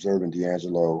car observing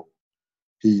D'Angelo.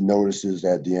 He notices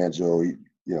that D'Angelo,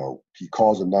 he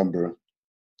calls a number.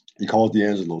 He calls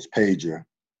D'Angelo's pager,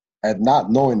 and not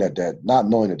knowing that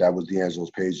was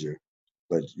D'Angelo's pager.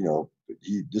 But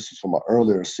this is from an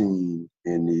earlier scene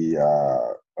in the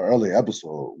earlier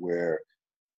episode where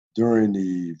during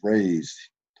the raids,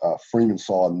 Freeman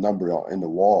saw a number in the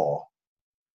wall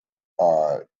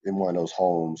in one of those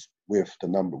homes with the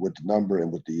number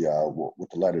and with the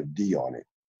letter D on it.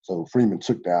 So Freeman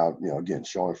took down, again,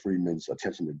 showing Freeman's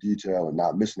attention to detail and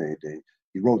not missing anything.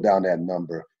 He wrote down that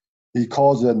number. He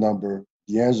calls that number.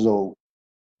 D'Angelo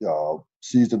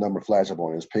sees the number flash up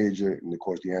on his pager, and of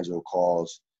course D'Angelo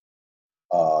calls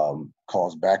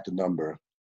calls back the number,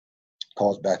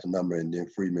 and then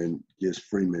Freeman gives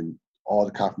Freeman all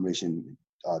the confirmation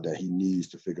that he needs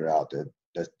to figure out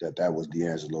that was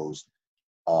D'Angelo's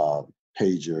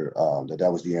pager,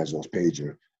 that was D'Angelo's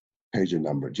pager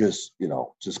number. Just,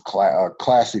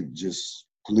 classic, just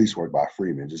police work by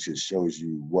Freeman. Just shows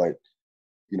you what,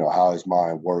 how his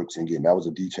mind works. And again, that was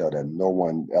a detail that no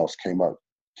one else came up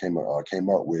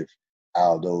with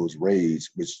out of those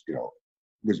raids, which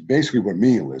basically were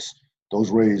meaningless. Those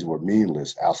raids were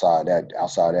meaningless outside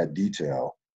that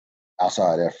detail,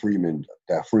 outside that Freeman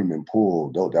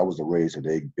pull. That was the raids that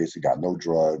they basically got no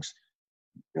drugs.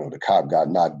 The cop got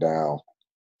knocked down,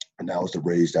 and that was the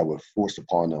raids that were forced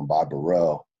upon them by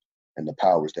Burrell and the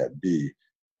powers that be.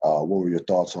 What were your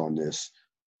thoughts on this?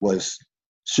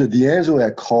 Should D'Angelo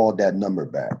have called that number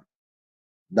back,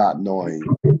 not knowing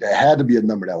there had to be a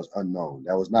number that was unknown?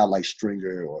 That was not like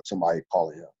Stringer or somebody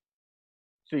calling him.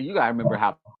 See, you gotta remember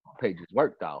how pages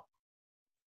work, though.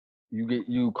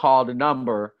 You call the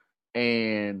number,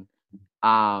 and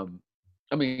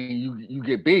you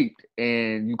get beat,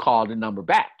 and you call the number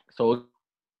back. So it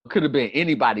could have been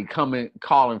anybody calling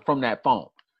from that phone.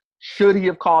 Should he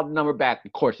have called the number back?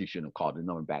 Of course he shouldn't have called the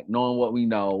number back, knowing what we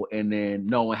know and then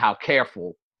knowing how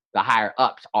careful the higher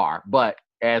ups are. But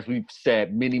as we've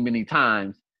said many, many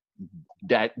times,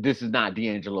 that this is not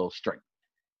D'Angelo's strength,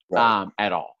 right,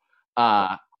 at all.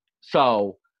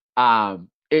 So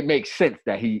it makes sense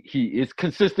that he is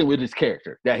consistent with his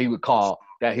character, that he would call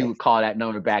that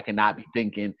number back and not be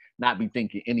thinking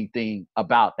anything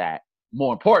about that.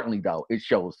 More importantly, though, it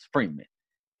shows Freeman.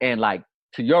 And like,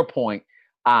 to your point,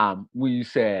 when you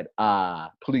said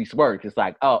police work, it's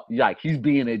like, he's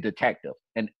being a detective,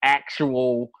 an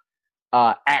actual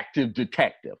active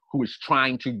detective who is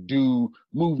trying to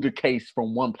move the case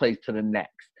from one place to the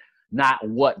next. Not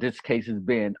what this case has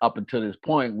been up until this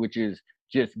point, which is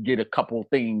just get a couple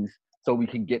things so we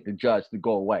can get the judge to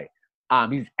go away.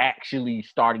 He's actually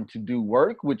starting to do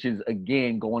work, which is,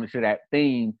 again, going into that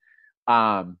theme,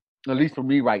 at least for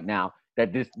me right now,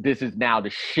 that this is now the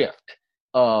shift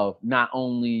of not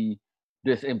only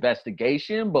this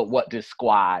investigation, but what this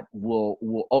squad will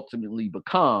ultimately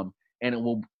become. And it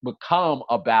will become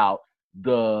about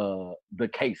the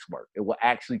casework. It will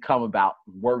actually come about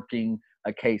working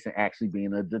a case and actually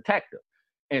being a detective.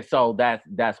 And so that's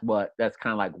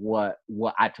kind of like what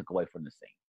I took away from the scene.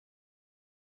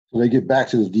 So they get back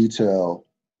to the detail.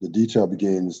 The detail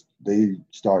begins. They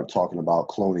start talking about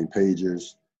cloning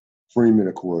pagers. Freeman,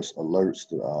 of course, alerts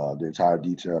the entire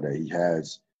detail that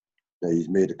he's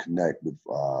made a connect with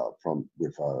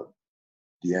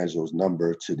D'Angelo's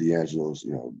number to D'Angelo's,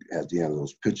 has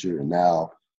D'Angelo's picture, and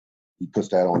now he puts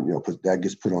that on, that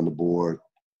gets put on the board,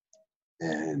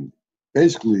 and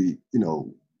basically,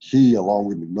 he, along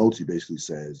with McNulty, basically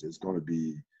says it's going to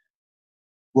be,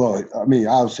 well,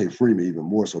 I would say Freeman even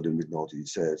more so than McNulty. He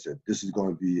says that this is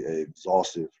going to be an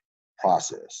exhaustive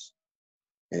process,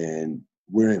 and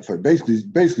we're in for basically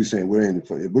saying if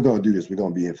we're going to do this, we're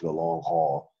going to be in for the long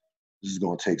haul. This is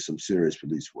going to take some serious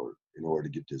police work in order to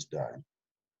get this done.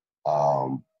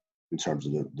 In terms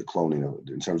of the cloning,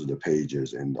 in terms of the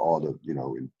pagers and all the,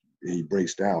 and he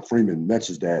breaks down. Freeman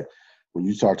mentions that when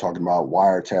you start talking about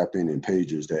wiretapping and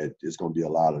pagers, that it's going to be a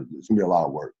lot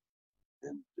of work.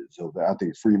 And so I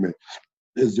think Freeman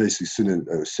is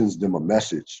basically sends them a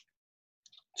message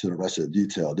to the rest of the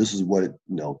detail. This is what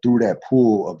through that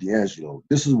pool of D'Angelo,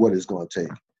 this is what it's going to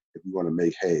take if we want to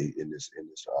make hay in this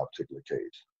particular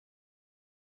case.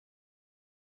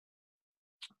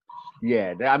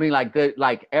 Yeah,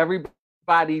 like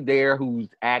everybody there who's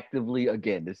actively,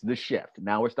 again, this is the shift.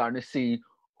 Now we're starting to see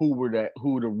who the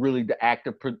really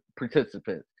active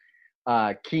participants.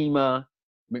 Kima,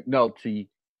 McNulty,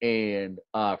 and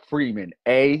Freeman.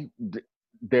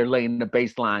 They're laying the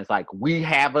baselines. Like, we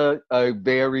have a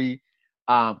very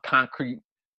concrete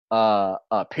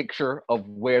picture of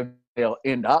where they'll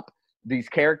end up, these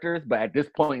characters, but at this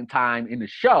point in time in the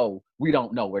show, we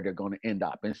don't know where they're going to end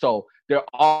up. And so they're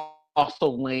also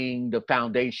laying the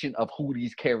foundation of who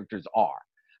these characters are.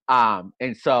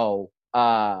 And so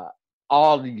all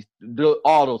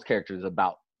those characters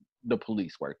about the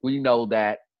police work. We know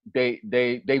that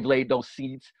they've laid those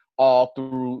seeds all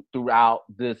throughout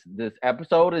this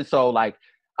episode. And so, like,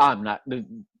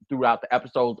 throughout the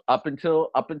episodes up until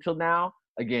now.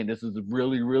 Again, this is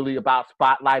really, really about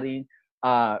spotlighting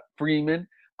Freeman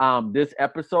this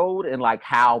episode and like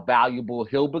how valuable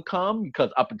he'll become,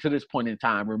 because up until this point in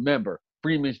time, remember,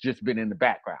 Freeman's just been in the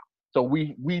background. So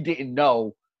we didn't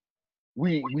know.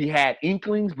 We had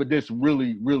inklings, but this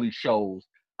really, really shows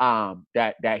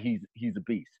that he's a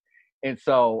beast. And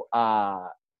so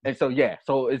And so yeah,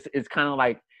 so it's kind of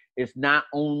like it's not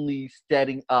only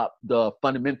setting up the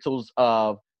fundamentals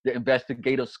of the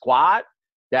investigative squad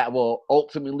that will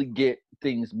ultimately get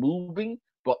things moving,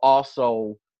 but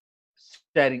also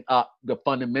setting up the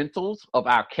fundamentals of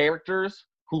our characters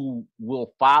who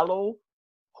will follow,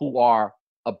 who are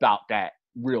about that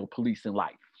real policing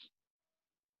life.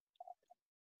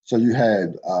 So you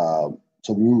had, so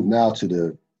we move now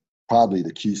to probably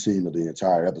the key scene of the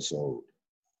entire episode.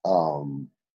 McNulty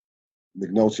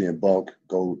and Bunk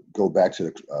go back to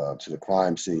the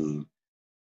crime scene.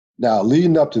 Now,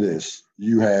 leading up to this,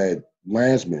 you had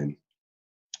Landsman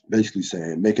basically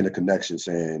making a connection,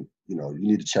 saying, you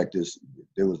need to check this.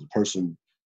 There was a person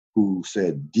who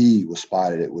said D was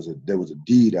spotted. There was a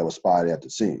D that was spotted at the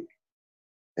scene,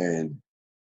 and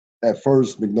at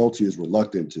first McNulty is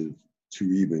reluctant to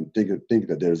even think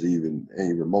that there's even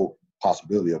any remote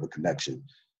possibility of a connection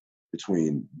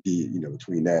between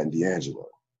between that and D'Angelo,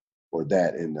 or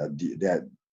that and not D'Angelo,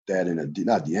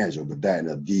 but that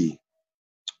and a D,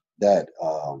 that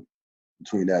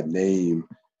between that name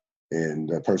and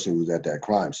the person who was at that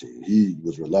crime scene. He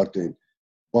was reluctant.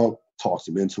 Bunk talks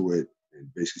him into it and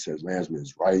basically says Landsman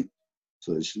is right.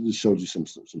 So it just showed you some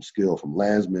skill from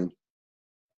Landsman.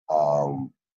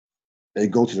 They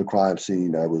go to the crime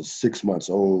scene that was 6 months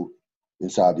old,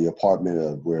 inside the apartment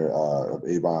of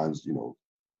Avon's,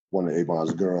 one of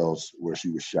Avon's girls, where she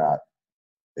was shot,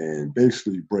 and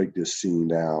basically break this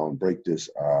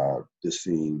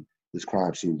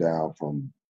crime scene down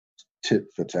from tit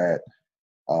for tat,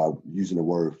 using the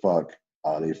word fuck.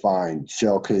 They find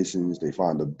shell casings. They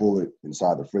find the bullet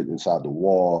inside the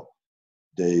wall.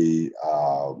 They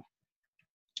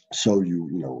show you,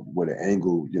 where the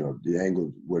angle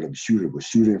where the shooter was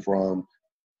shooting from.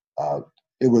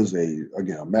 It was a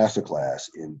masterclass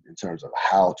in terms of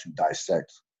how to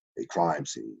dissect a crime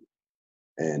scene.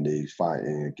 And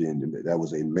that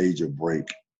was a major break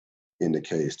in the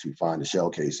case, to find the shell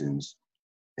casings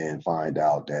and find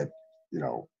out that,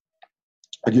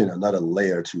 again, another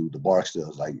layer to the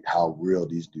Barksdales, like how real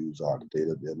these dudes are, that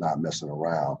they're not messing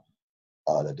around,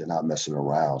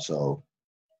 So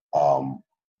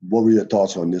what were your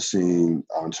thoughts on this scene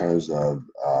in terms of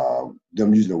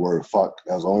them using the word fuck?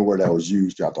 That was the only word that was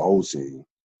used throughout the whole scene,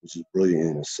 which is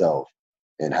brilliant in itself,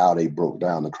 and how they broke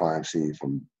down the crime scene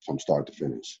from start to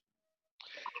finish.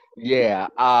 Yeah,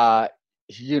 like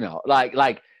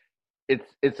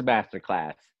it's a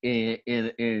masterclass in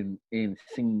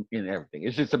scene, in everything.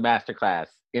 It's just a masterclass,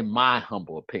 in my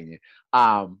humble opinion.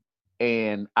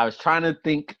 And I was trying to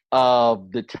think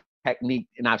of the technique,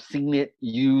 and I've seen it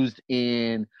used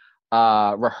in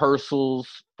rehearsals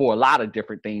for a lot of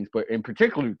different things, but in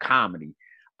particular comedy.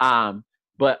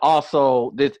 But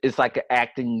also this is like an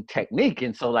acting technique,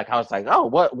 and so like I was like, oh,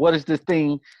 what is this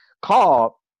thing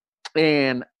called?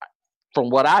 And from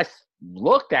what I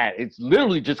looked at, it's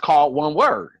literally just called one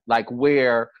word, like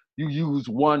where you use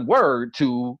one word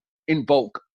to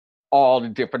invoke all the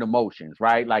different emotions,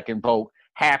 right? Like invoke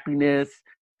happiness,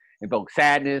 invoke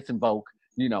sadness, invoke,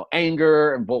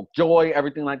 anger, invoke joy,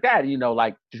 everything like that.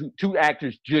 Like two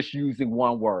actors just using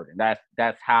one word, and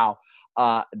that's how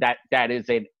that is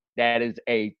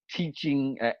a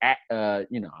teaching.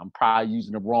 I'm probably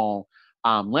using the wrong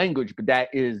language, but that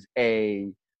is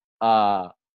a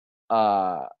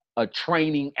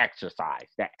training exercise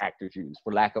that actors use,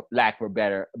 for lack of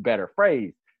a better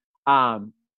phrase.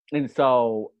 And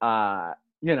so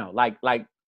like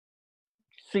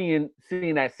seeing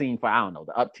that scene for, I don't know,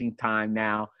 the upteenth time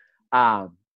now, I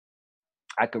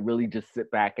could really just sit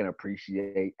back and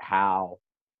appreciate how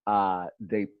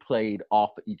they played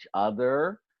off of each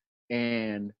other,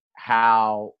 and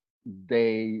how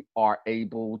they are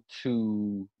able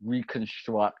to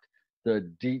reconstruct the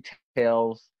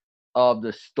details of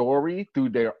the story through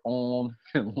their own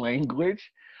language,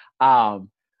 and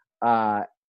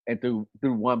through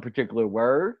one particular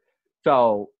word.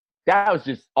 So that was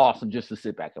just awesome, just to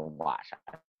sit back and watch.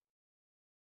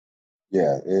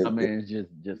 Yeah,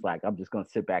 it's just like, I'm just gonna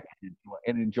sit back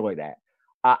and enjoy that.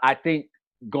 I think,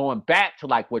 going back to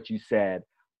like what you said,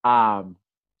 I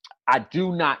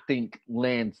do not think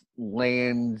Lance,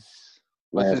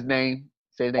 what's his name?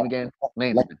 Say his name again.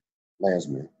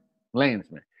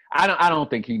 Landsman. I don't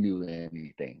think he knew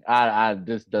anything.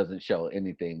 This doesn't show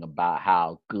anything about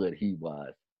how good he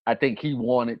was. I think he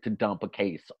wanted to dump a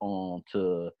case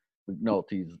onto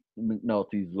McNulty's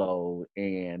load,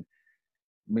 and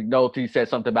McNulty said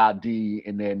something about D,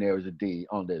 and then there was a D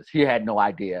on this. He had no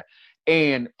idea.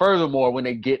 And furthermore, when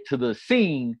they get to the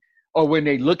scene, or when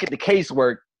they look at the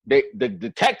casework, the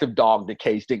detective dogged the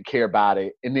case, didn't care about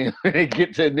it. And then when they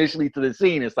get initially to the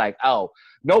scene, it's like, oh,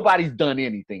 nobody's done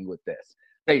anything with this.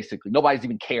 basically. Nobody's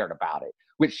even cared about it,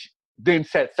 which then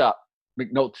sets up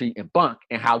McNulty and Bunk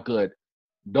and how good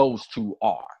those two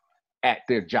are at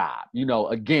their job. You know,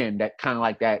 again, that kind of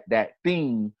like that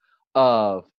theme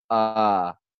of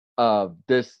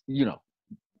this, you know,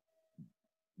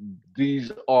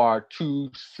 these are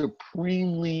two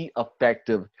supremely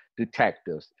effective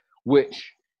detectives,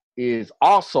 which is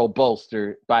also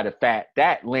bolstered by the fact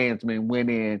that Landsman went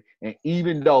in, and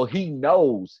even though he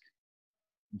knows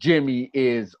Jimmy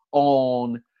is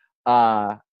on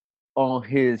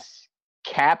his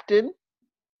captain,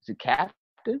 is it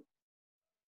captain?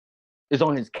 Is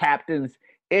on his captain's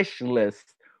ish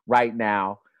list right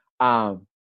now.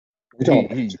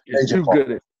 He's too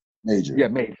good at major. Yeah,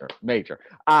 major.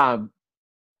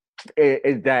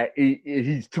 Is that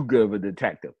he's too good of a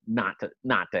detective not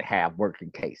to have working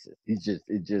cases. It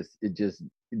just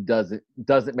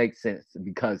doesn't make sense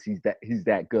because he's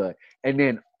that good. And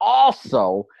then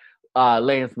also,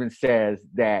 Landsman says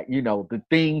that, you know, the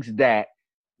things that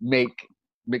make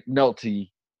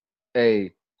McNulty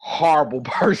a horrible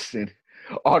person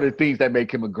are the things that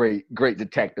make him a great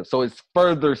detective. So it's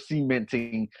further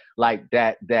cementing like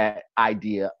that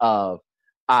idea of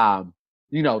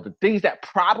you know, the things that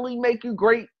probably make you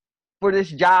great for this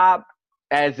job,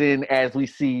 as we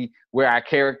see where our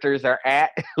characters are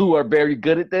at, who are very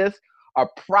good at this, are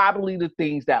probably the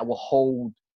things that will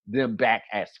hold them back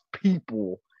as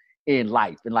people in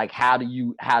life. And like, how do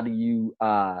you kind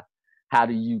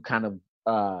of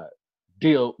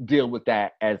deal with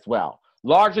that as well?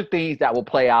 Larger things that will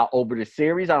play out over the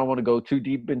series. I don't want to go too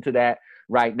deep into that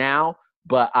right now,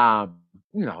 but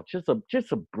you know, just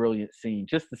a brilliant scene.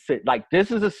 Just to sit, like,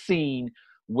 this is a scene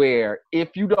where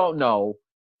if you don't know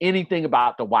anything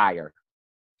about The Wire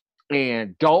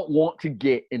and don't want to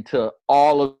get into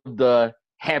all of the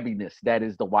heaviness that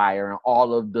is The Wire and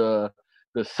all of the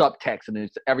subtext and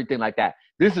everything like that,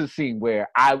 this is a scene where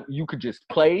you could just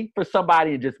play for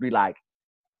somebody and just be like,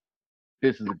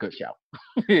 this is a good show.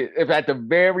 If at the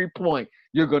very point,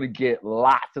 you're going to get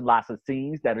lots and lots of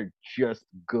scenes that are just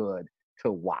good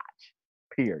to watch,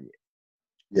 period.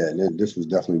 Yeah, and this was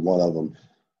definitely one of them.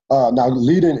 Now,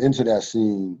 leading into that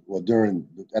scene, well,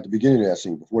 at the beginning of that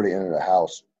scene, before they enter the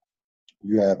house,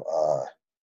 you have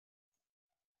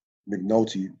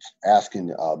McNulty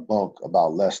asking Bunk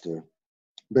about Lester,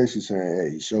 basically saying, hey,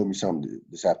 he showed me something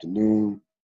this afternoon.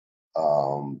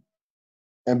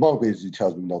 And Bunk basically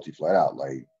tells McNulty flat out,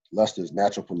 like, Lester's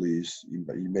natural police.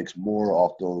 He makes more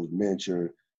off those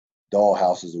miniature doll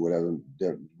houses or whatever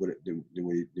than what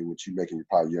you make in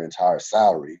probably your entire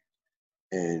salary.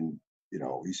 And, you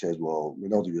know, he says, well,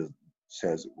 McNulty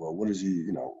says, well, what does he,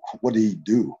 you know, what did he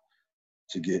do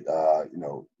to get, you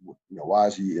know, why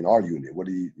is he in our unit? What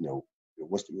do you, you know,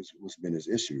 what's been his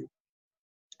issue?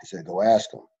 He said, go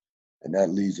ask him. And that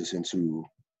leads us into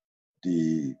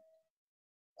the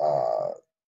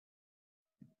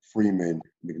Freeman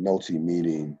McNulty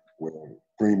meeting, where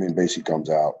Freeman basically comes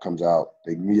out,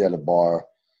 they meet at a bar,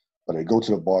 but they go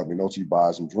to the bar, McNulty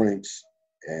buys some drinks,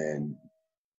 and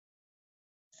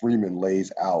Freeman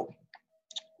lays out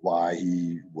why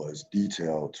he was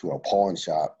detailed to a pawn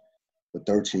shop for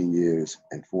 13 years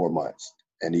and 4 months.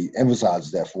 And he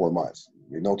emphasizes that 4 months.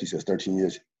 McNulty says 13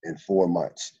 years and 4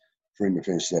 months. Freeman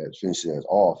finishes that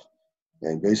off.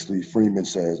 And basically Freeman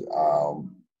says,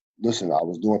 listen, I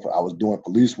was doing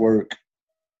police work.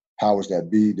 Powers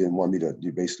that be didn't want me to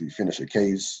basically finish a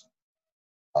case.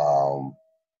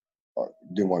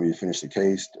 Didn't want me to finish the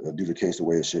case, do the case the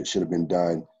way it should have been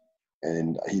done.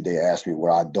 And they asked me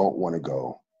where I don't want to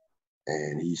go.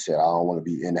 And he said, I don't want to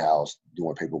be in-house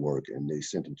doing paperwork. And they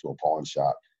sent him to a pawn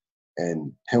shop.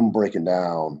 And him breaking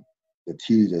down the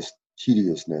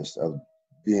tediousness of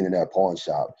being in that pawn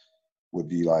shop would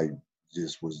be like,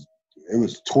 it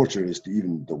was torturous to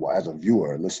even as a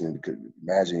viewer listening,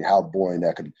 imagining how boring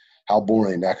that could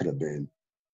have been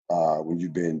when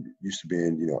you've been used to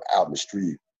being, you know, out in the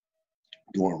street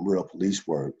doing real police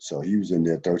work. So he was in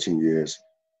there 13 years,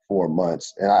 4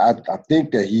 months. And I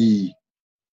think that he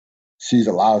sees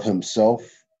a lot of himself,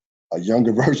 a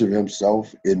younger version of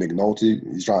himself in McNulty.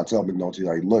 He's trying to tell McNulty,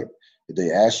 like, look, if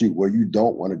they ask you where you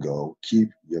don't want to go, keep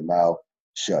your mouth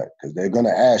shut, because they're going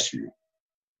to ask you.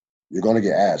 You're going to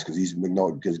get asked, because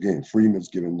because again,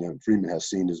 Freeman has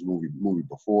seen this movie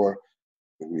before.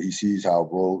 He sees how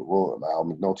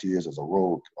McNulty is as a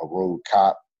road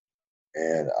cop,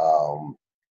 and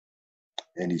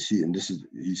he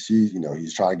sees, you know,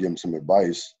 he's trying to give him some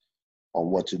advice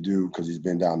on what to do because he's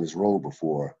been down this road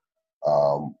before.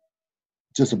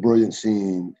 Just a brilliant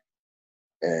scene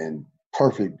and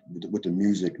perfect with the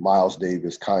music. Miles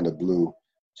Davis, Kind of Blue.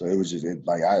 So it was just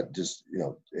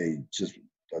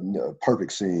a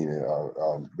perfect scene,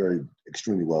 and very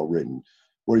extremely well written.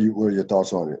 What are your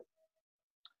thoughts on it?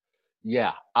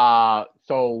 Yeah.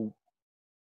 So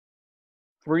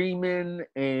Freeman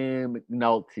and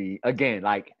McNulty again,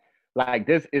 like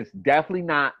this is definitely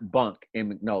not Bunk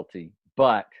and McNulty,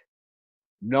 but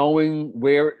knowing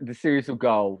where the series will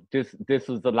go, this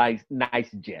was a nice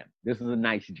gem. This was a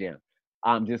nice gem.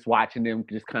 Just watching them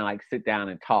just kind of like sit down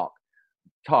and talk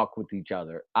with each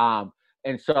other.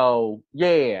 And so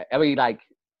yeah, I mean like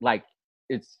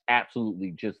it's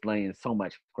absolutely just laying so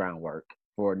much groundwork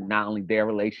for not only their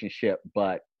relationship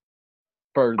but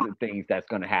further things that's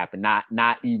going to happen.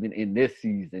 Not even in this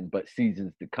season, but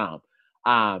seasons to come.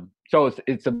 So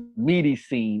it's a meaty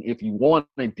scene if you want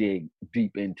to dig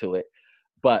deep into it.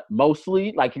 But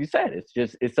mostly, like you said,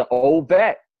 it's an old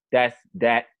vet that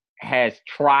has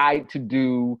tried to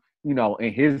do,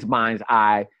 in his mind's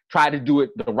eye, try to do it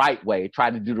the right way,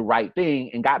 try to do the right thing,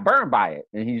 and got burned by it.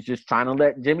 And he's just trying to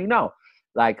let Jimmy know,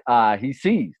 like he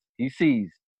sees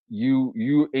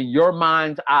you in your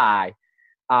mind's eye,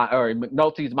 or in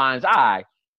McNulty's mind's eye,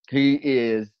 he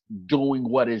is doing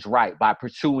what is right by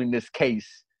pursuing this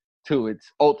case to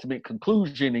its ultimate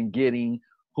conclusion and getting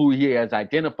who he has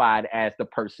identified as the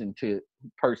person to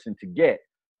get.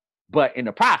 But in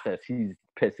the process, he's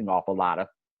pissing off a lot of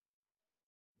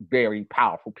very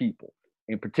powerful people,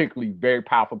 and particularly very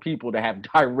powerful people that have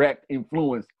direct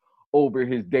influence over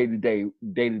his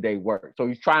day-to-day work. So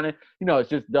he's trying to, it's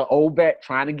just the old vet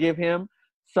trying to give him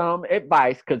some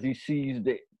advice because he sees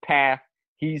the path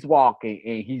he's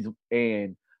walking,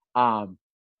 and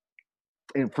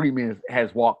Freeman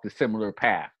has walked a similar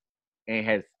path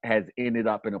and has ended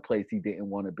up in a place he didn't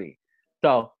want to be.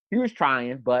 So he was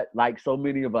trying, but like so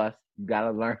many of us, you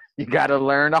gotta learn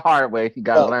the hard way. You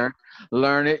gotta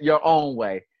learn it your own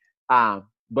way.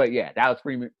 But yeah, that was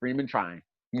Freeman trying.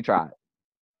 He tried.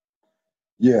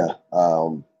 Yeah.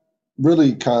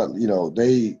 Really kind of,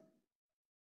 they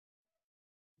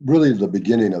really the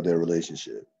beginning of their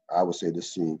relationship. I would say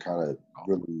this scene kind of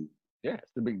really. Yeah,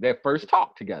 it's their first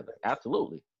talk together.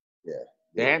 Absolutely. Yeah.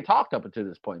 They hadn't talked up until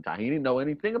this point in time. He didn't know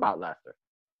anything about Lester.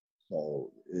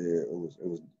 So it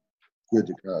was good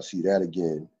to kind of see that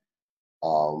again.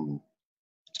 And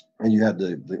you had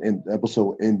the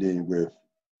episode ending with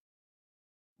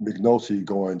McNulty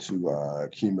going to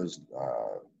Kima's.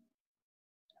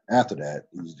 After that,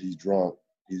 he's drunk.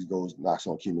 He goes, knocks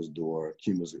on Kima's door.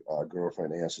 Kima's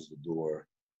girlfriend answers the door,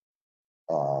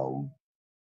 and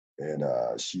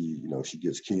she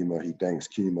gets Kima. He thanks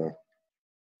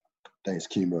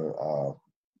Kima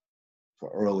for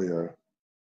earlier,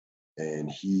 and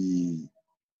he,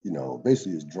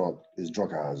 basically is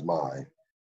drunk out of his mind.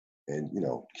 And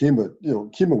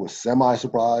Kima was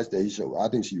semi-surprised that he showed. I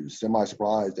think she was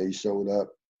semi-surprised that he showed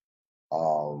up.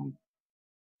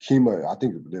 Kima, I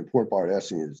think the important part of that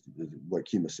scene is what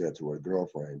Kima said to her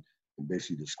girlfriend, and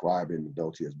basically describing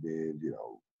McNulty as being,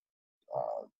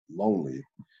 lonely.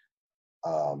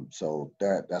 So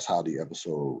that's how the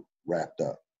episode wrapped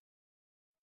up.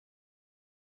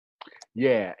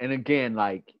 Yeah, and again,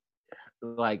 like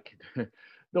The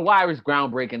Wire is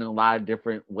groundbreaking in a lot of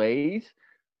different ways.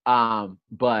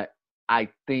 But I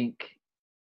think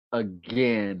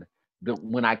again,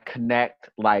 when I connect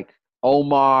like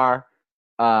Omar,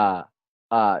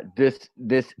 this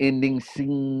ending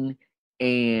scene,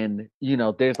 and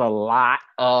there's a lot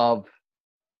of,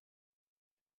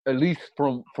 at least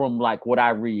from like what I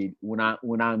read when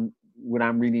I'm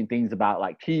reading things about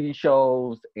like TV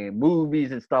shows and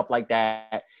movies and stuff like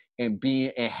that, and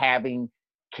having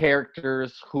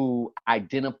characters who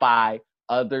identify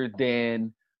other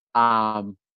than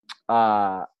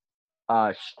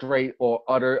straight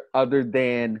or other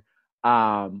than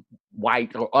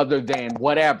white or other than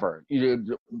whatever,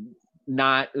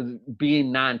 not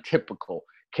being non-typical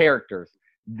characters,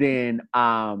 then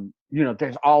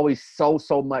there's always so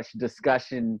much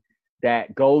discussion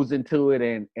that goes into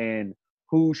it, and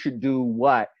who should do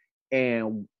what.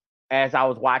 And as I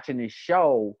was watching this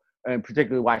show, and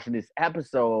particularly watching this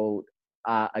episode,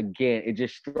 again, it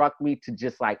just struck me to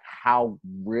just like how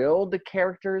real the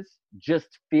characters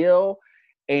just feel,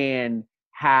 and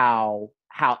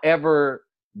however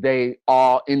they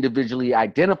all individually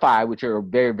identify, which are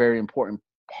very, very important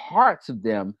parts of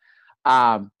them,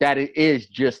 that it is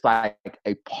just like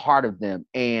a part of them.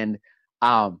 And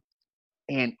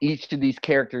each of these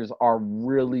characters are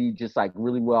really just like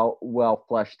really well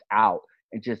fleshed out,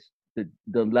 and just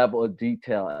the level of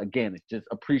detail, again, it's just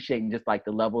appreciating just like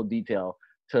the level of detail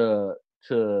to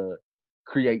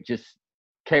create just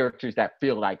characters that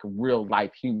feel like real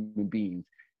life human beings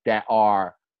that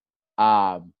are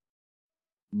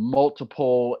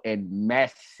multiple and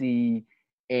messy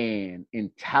and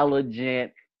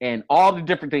intelligent and all the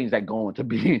different things that go into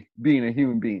being a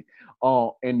human being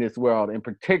in this world. And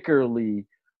particularly,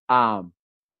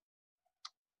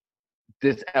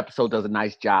 this episode does a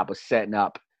nice job of setting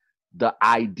up the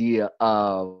idea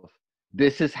of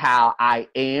this is how I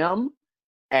am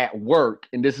at work,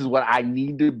 and this is what I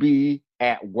need to be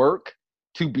at work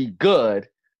to be good,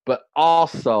 but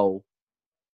also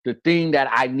the thing that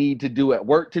I need to do at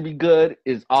work to be good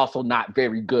is also not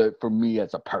very good for me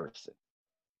as a person.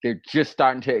 They're just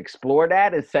starting to explore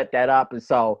that and set that up. And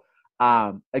so,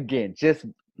 again, just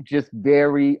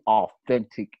very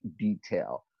authentic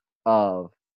detail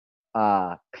of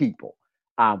people,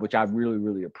 which I really,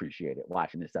 really appreciated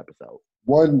watching this episode.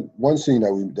 One scene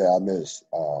that I missed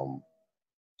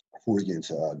before we get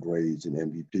into grades and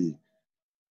MVP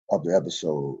of the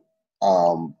episode,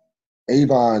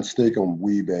 Avon, Stickum,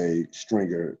 Weebay,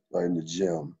 Stringer are in the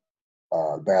gym,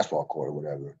 basketball court or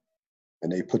whatever,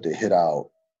 and they put the hit out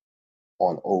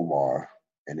on Omar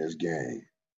and his gang.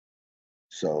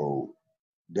 So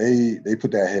they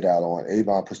put that hit out on,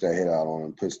 Avon puts that hit out on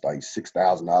him, puts like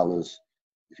 $6,000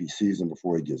 if he sees him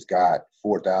before he gets got,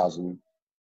 $4,000,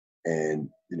 and,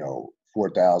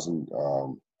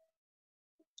 $4,000,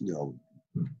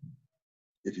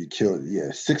 if you kill,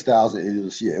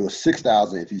 $6,000. It was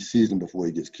 $6,000 if he sees him before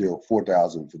he gets killed.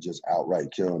 $4,000 for just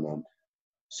outright killing them.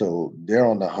 So they're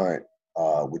on the hunt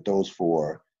with those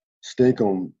four.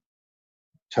 Stinkum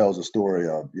tells a story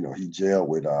of he jailed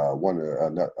with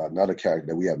another character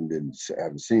that we haven't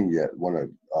seen yet. One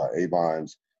of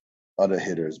Avon's other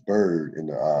hitters, Bird, in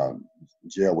the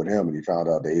jail with him, and he found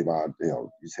out that Avon,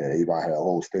 he said Avon had a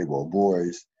whole stable of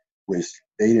boys, which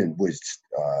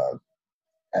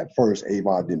at first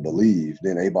Avon didn't believe.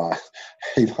 Then Avon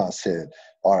said,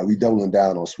 "All right, we doubling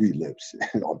down on Sweet Lips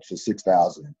for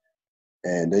 $6,000,"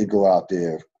 and they go out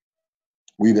there.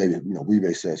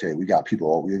 Weebay says, "Hey, we got people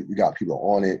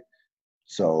on it."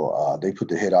 So they put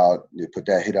the hit out. They put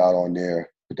that hit out on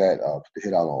there. Put the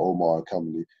hit out on Omar and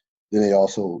company. Then they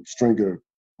also Stringer,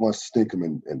 once Stinkum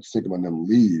and Stinkum and them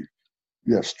leave,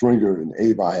 you have Stringer and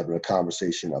Avon having a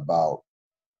conversation about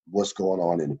what's going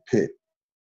on in the pit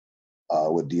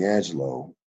with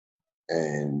D'Angelo,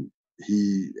 and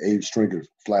Stringer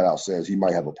flat out says he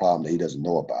might have a problem that he doesn't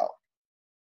know about.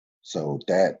 So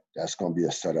that's going to be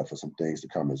a setup for some things to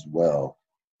come as well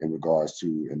in regards to,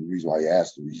 and the reason why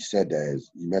he said that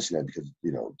is, he mentioned that because,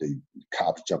 the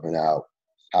cops jumping out,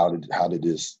 how did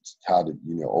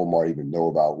Omar even know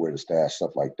about where to stash,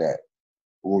 stuff like that.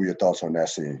 What were your thoughts on that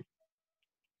scene?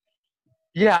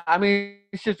 Yeah, I mean,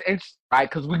 it's just interesting, right?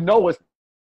 Because we know it's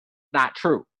not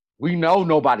true. We know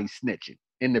nobody's snitching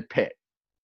in the pit.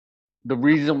 The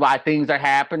reason why things are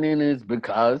happening is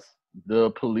because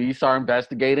the police are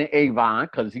investigating Avon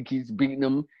because he keeps beating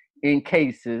them in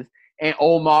cases, and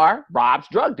Omar robs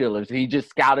drug dealers. He just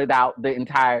scouted out the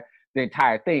entire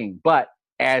thing. But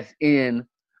as in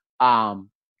a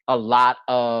lot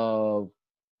of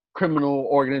criminal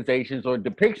organizations or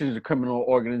depictions of criminal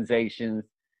organizations,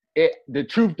 the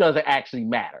truth doesn't actually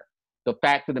matter. The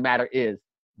fact of the matter is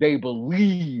they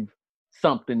believe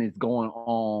something is going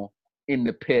on in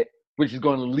the pit, which is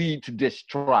going to lead to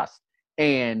distrust.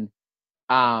 And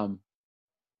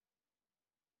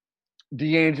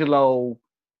D'Angelo,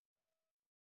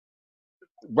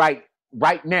 right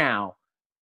now,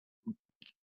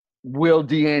 will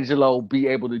D'Angelo be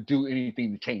able to do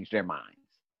anything to change their minds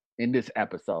in this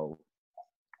episode?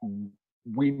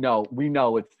 We know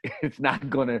it's not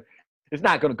gonna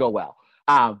go well.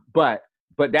 But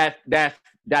that's kind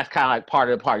of like part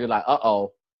of the part. You're like,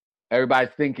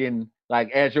 everybody's thinking, like,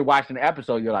 as you're watching the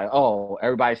episode, you're like,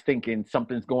 everybody's thinking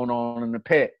something's going on in the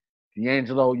pit.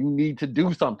 D'Angelo, you need to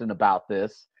do something about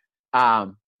this.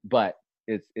 But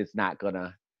it's not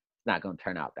gonna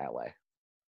turn out that way.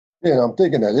 Yeah, I'm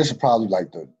thinking that this is probably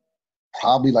like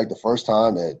the first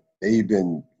time that they've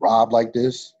been robbed like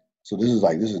this. So this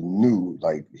is new.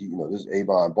 Like this is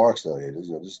Avon Barksdale here.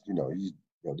 This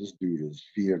dude is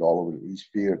feared all over. He's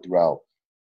feared throughout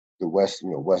the West,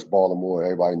 West Baltimore.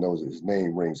 Everybody knows his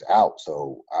name rings out.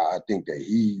 So I think that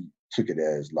he took it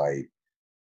as like,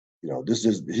 this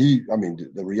is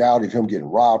the reality of him getting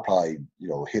robbed probably,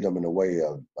 hit him in a way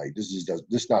of like, this is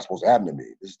not supposed to happen to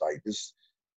me. This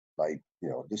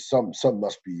something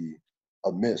must be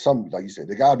amiss. Something, like you said,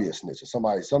 there gotta be a snitch or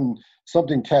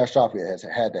something catastrophic has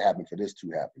had to happen for this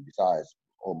to happen besides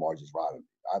Omar just robbing me.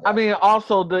 I mean,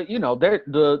 also the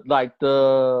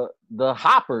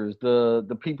hoppers,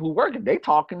 the people who work it, they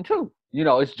talking too.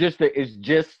 It's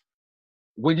just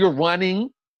when you're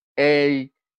running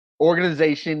a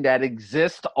organization that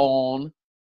exists on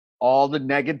all the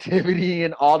negativity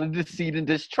and all the deceit and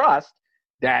distrust,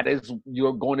 that is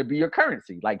you're going to be your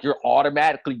currency. Like you're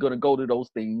automatically going to go to those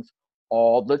things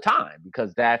all the time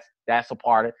because that's a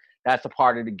part of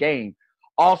the game.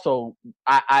 Also,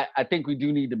 I think we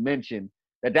do need to mention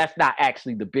that that's not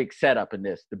actually the big setup in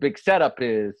this. The big setup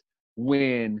is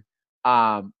when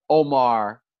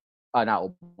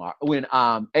when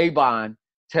Avon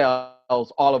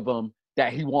tells all of them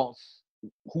that he wants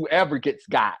whoever gets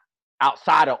got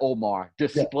outside of Omar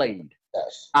displayed.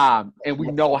 Yes. And we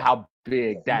know how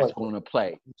big that's going to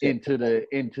play into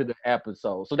the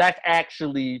episode. So that's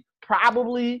actually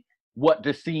probably what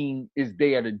the scene is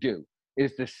there to do,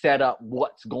 is to set up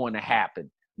what's going to happen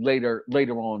later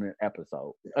on in the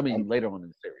episode. Later on in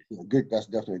the series. Good. That's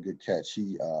definitely a good catch.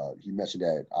 He mentioned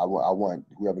that I want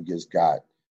whoever gets got,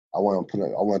 I want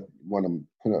them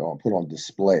put on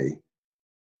display.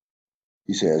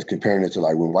 He says, comparing it to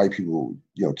like when white people,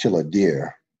 kill a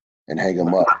deer and hang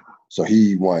them up. So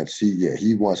he wants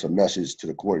a message to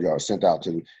the courtyard, sent out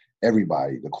to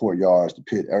everybody, the courtyards, the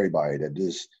pit, everybody, that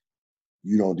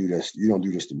you don't do this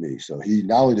to me. So he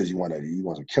not only does he want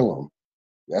to kill him.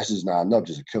 That's just not enough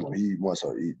just to kill him. He wants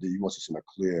to send a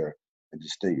clear and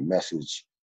distinct message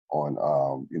on,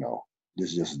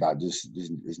 this is not going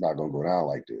to go down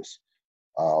like this.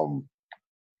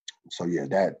 So you're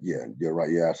right.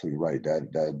 You're absolutely right.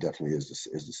 That definitely is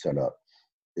the setup,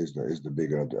 is the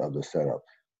bigger of the setup.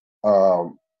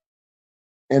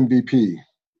 MVP.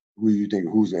 Who do you think?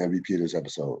 Who's the MVP of this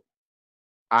episode?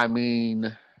 I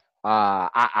mean,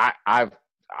 I've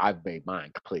made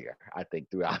mine clear, I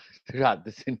think, throughout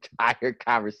this entire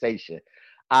conversation.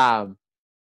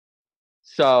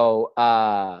 So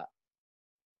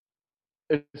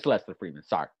it's Lester Freeman.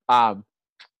 Sorry.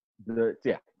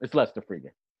 It's Lester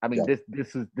Freeman. I mean, this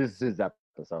is his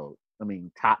episode. I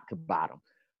mean, top to bottom.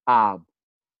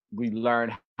 We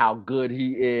learn how good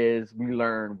he is. We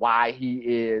learn why he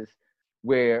is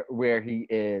where he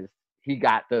is. He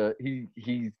got the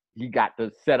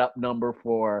setup number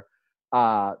for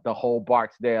the whole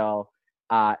Barksdale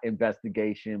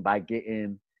investigation by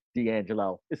getting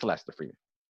D'Angelo. It's Lester Freeman.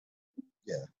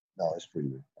 Yeah, no, it's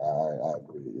Freeman. I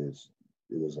agree. It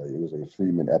was a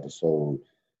Freeman episode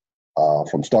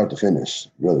from start to finish.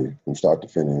 Really, from start to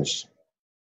finish.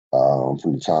 From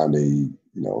the time they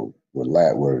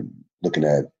were looking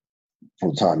at, from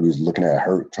the time he was looking at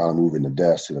Hurt trying to move in the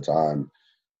desk to the time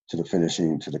to the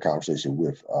finishing to the conversation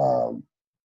with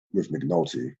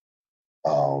McNulty.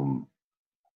 I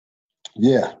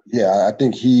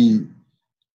think he,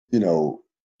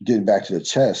 getting back to the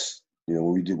chess,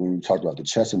 when we talked about the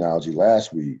chess analogy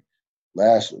last week,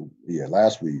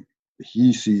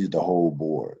 he sees the whole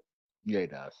board. Yeah, he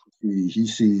does. He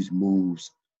sees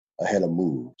moves ahead of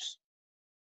moves.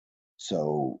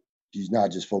 So he's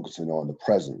not just focusing on the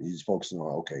present. He's focusing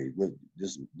on, okay,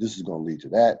 this is going to lead to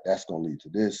that. That's going to lead to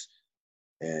this.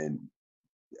 And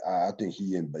I think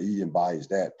he embodies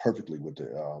that perfectly with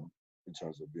the in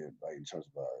terms of a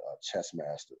chess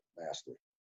master.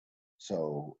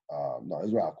 So no,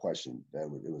 it's without question that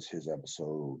it was his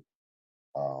episode.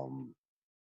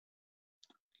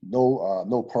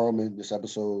 No Perlman this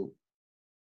episode.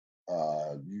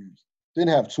 You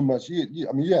didn't have too much.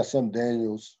 You had some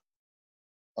Daniels.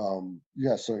 You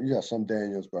had some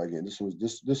Daniels, but again, this was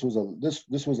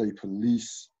a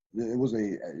police. It was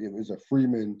a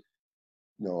Freeman,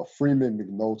 a Freeman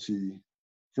McNulty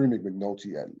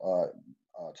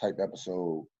type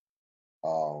episode.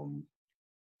 And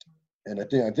the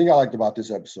thing I liked about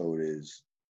this episode is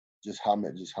just how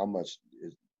much is,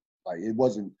 like, it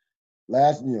wasn't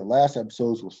last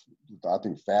episodes was, I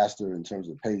think, faster in terms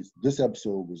of pace. This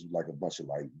episode was like a bunch of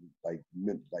like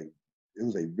it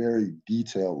was a very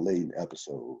detailed laden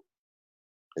episode.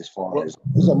 As far as it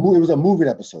was a moving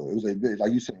episode. It was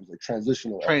like you said, it was a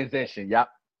transitional transition. Episode.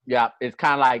 Yep. It's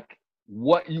kind of like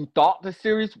what you thought the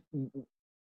series.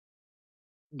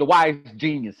 The Wire is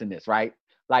genius in this, right?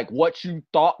 Like what you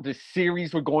thought the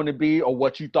series were going to be, or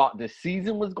what you thought the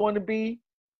season was going to be,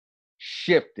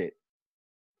 shifted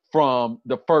from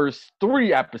the first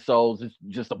 3 episodes. It's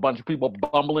just a bunch of people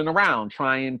bumbling around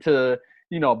trying to,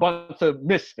 a bunch of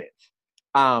misfits,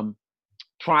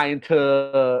 trying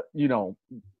to,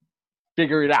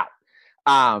 figure it out.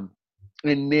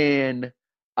 And then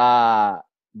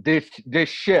this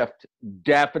shift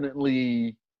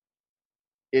definitely,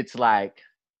 it's like,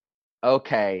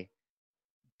 okay,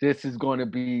 this is going to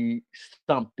be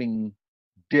something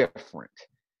different,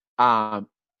 and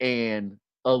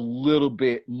a little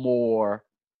bit more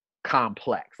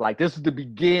complex. Like this is the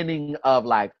beginning of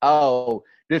like, oh,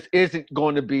 this isn't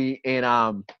going to be in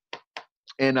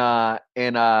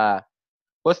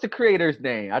what's the creator's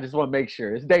name? I just want to make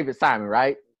sure it's David Simon,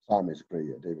 right? Simon's great,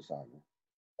 yeah, David Simon.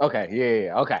 Okay,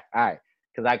 yeah, okay, all right.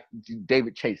 Because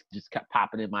David Chase just kept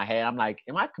popping in my head. I'm like,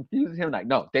 am I confusing him? Like,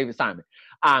 no, David Simon.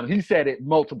 He said it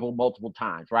multiple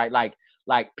times, right? Like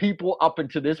people up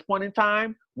until this point in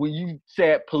time, when you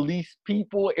said police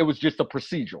people, it was just a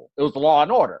procedural. It was law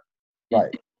and order. You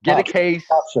Right. get a case,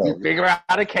 Show, you figure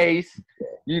out a case,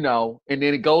 and then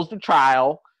it goes to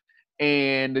trial.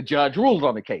 And the judge rules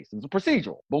on the case. It's a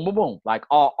procedural. Boom, boom, boom. Like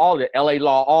all the LA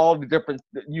law, all the different,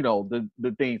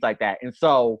 the things like that. And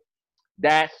so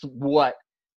that's what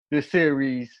the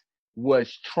series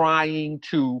was trying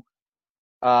to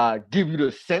give you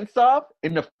the sense of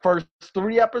in the first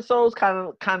 3 episodes,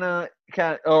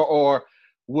 or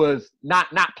was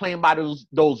not playing by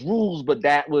those rules, but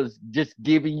that was just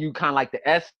giving you kind of like the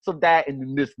essence of that. And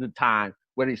then this is the time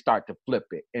where they start to flip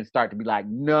it and start to be like,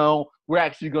 no, we're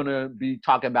actually going to be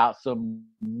talking about some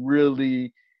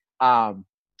really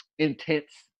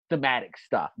intense thematic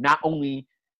stuff. Not only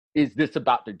is this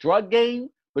about the drug game,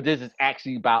 but this is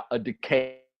actually about a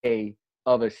decay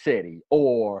of a city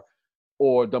or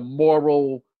the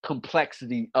moral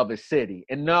complexity of a city.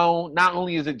 And no, not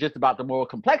only is it just about the moral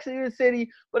complexity of the city,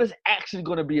 but it's actually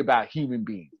going to be about human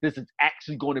beings. This is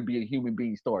actually going to be a human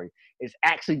being story. It's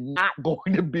actually not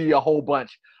going to be a whole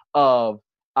bunch of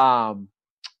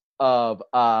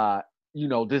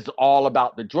this is all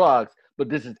about the drugs, but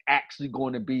this is actually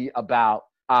going to be about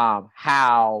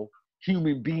how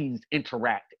human beings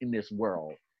interact in this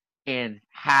world and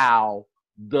how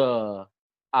the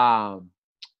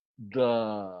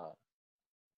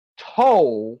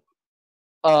toll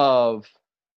of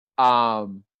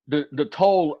the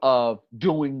toll of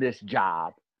doing this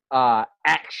job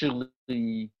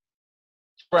actually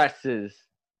stresses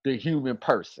the human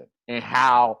person and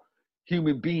how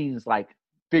human beings like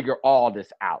figure all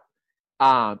this out.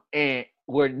 And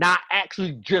we're not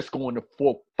actually just going to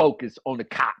focus on the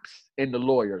cops and the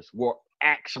lawyers. We're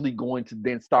actually going to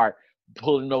then start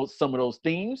pulling some of those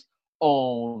themes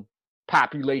on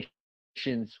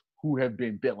populations who have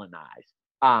been villainized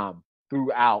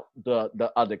throughout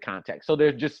the other context. So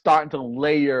they're just starting to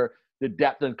layer the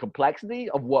depth and complexity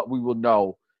of what we will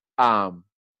know The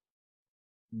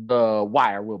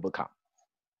Wire will become.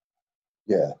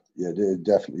 Yeah,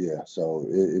 definitely. Yeah. So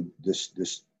this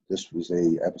was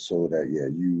a episode that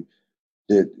you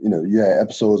did. You had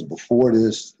episodes before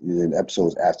this and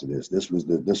episodes after this. This was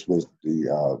the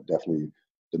definitely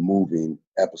the moving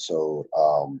episode.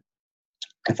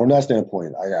 And from that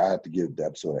standpoint, I have to give the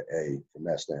episode an A from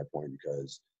that standpoint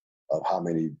because of how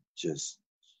many just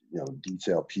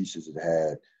detailed pieces it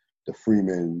had. The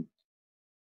Freeman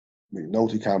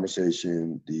McNulty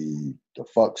conversation, the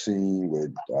fuck scene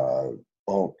with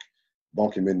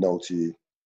Bunk and McNulty,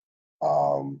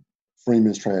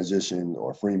 Freeman's transition,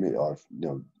 or Freeman, or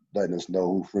letting us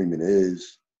know who Freeman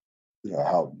is.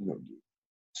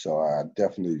 So I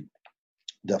definitely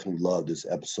love this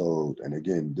episode. And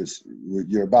again,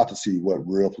 you're about to see what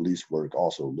real police work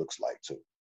also looks like too.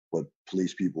 What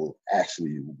police people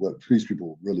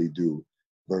really do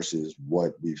versus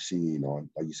what we've seen on,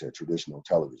 like you said, traditional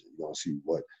television. You're gonna see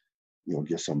what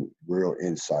get some real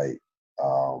insight.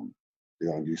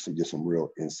 They're gonna get some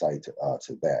real insight to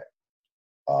that.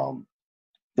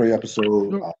 Great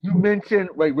episode. You mentioned,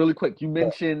 wait, really quick. You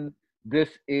mentioned this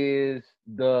is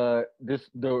the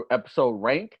episode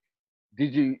rank.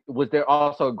 Was there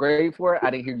also a grade for it? I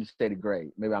didn't hear you say the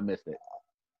grade. Maybe I missed it.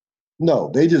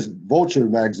 No, they Vulture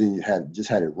magazine had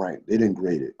it ranked. They didn't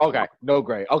grade it. Okay, no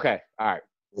grade. Okay, all right.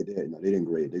 They didn't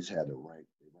grade it. They just had it ranked.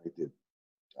 They ranked it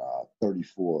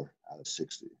 34 out of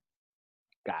 60.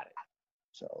 Got it.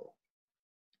 So,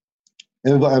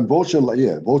 and Vulture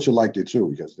liked it too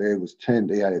because they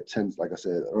had it 10, like I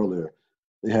said earlier,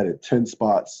 they had it 10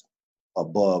 spots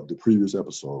above the previous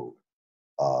episode,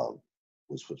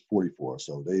 which was 44.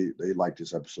 So they liked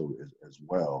this episode as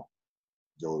well.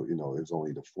 Though it was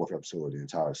only the 4th episode of the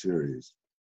entire series.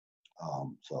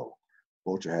 So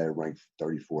Vulture had it ranked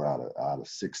 34 out of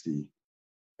 60.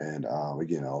 And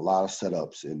again, a lot of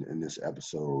setups in this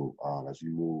episode as we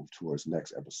move towards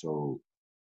next episode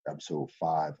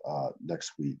 5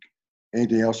 next week.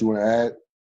 Anything else you want to add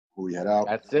before we head out?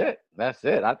 That's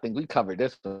it. I think we covered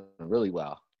this one really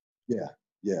well. Yeah.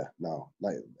 No,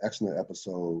 like excellent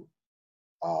episode.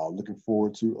 Looking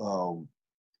forward to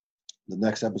the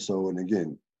next episode. And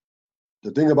again,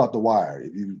 the thing about The Wire,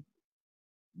 if you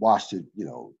watched it,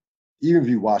 even if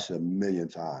you watched it a million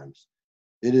times,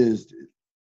 it is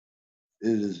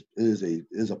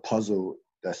a puzzle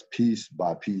that's piece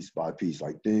by piece by piece.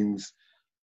 Like things,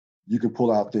 you can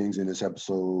pull out things in this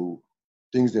episode,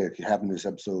 things that happen in this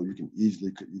episode,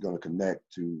 you're going to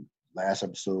connect to last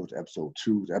episode, to episode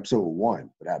 2, to episode 1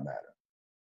 for that matter.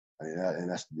 And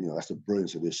that's, you know, that's the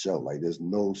brilliance of this show. Like, there's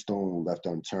no stone left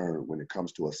unturned when it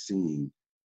comes to a scene.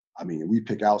 I mean, we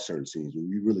pick out certain scenes, but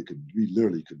we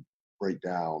literally could break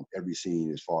down every scene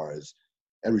as far as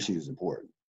every scene is important.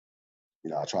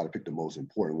 You know, I try to pick the most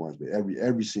important ones, but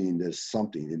every scene, there's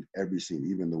something in every scene,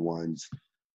 even the ones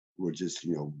were just,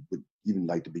 you know, even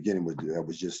like the beginning that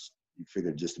was just, you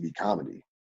figured just to be comedy.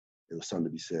 There was something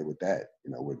to be said with that,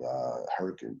 you know, with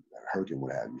Herc and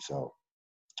what have you. So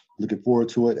looking forward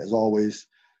to it as always.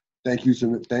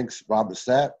 Thanks, Robert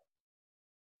Sapp.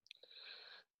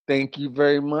 Thank you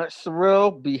very much,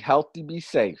 Cyril. Be healthy, be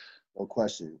safe. No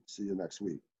question. See you next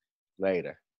week.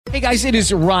 Later. Hey guys, it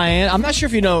is Ryan. I'm not sure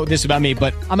if you know this about me,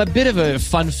 but I'm a bit of a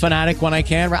fun fanatic when I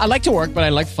can. I like to work, but I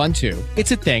like fun too.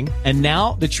 It's a thing. And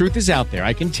now the truth is out there.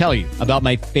 I can tell you about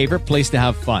my favorite place to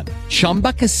have fun.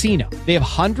 Chumba Casino. They have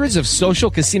hundreds of social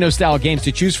casino style games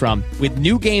to choose from with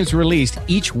new games released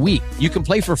each week. You can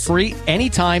play for free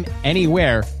anytime,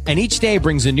 anywhere. And each day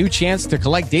brings a new chance to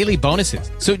collect daily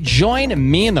bonuses. So join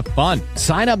me in the fun.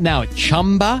 Sign up now at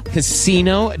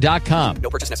ChumbaCasino.com. No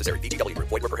purchase necessary. VGW.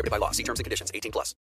 Void where prohibited by law. See terms and conditions. 18+.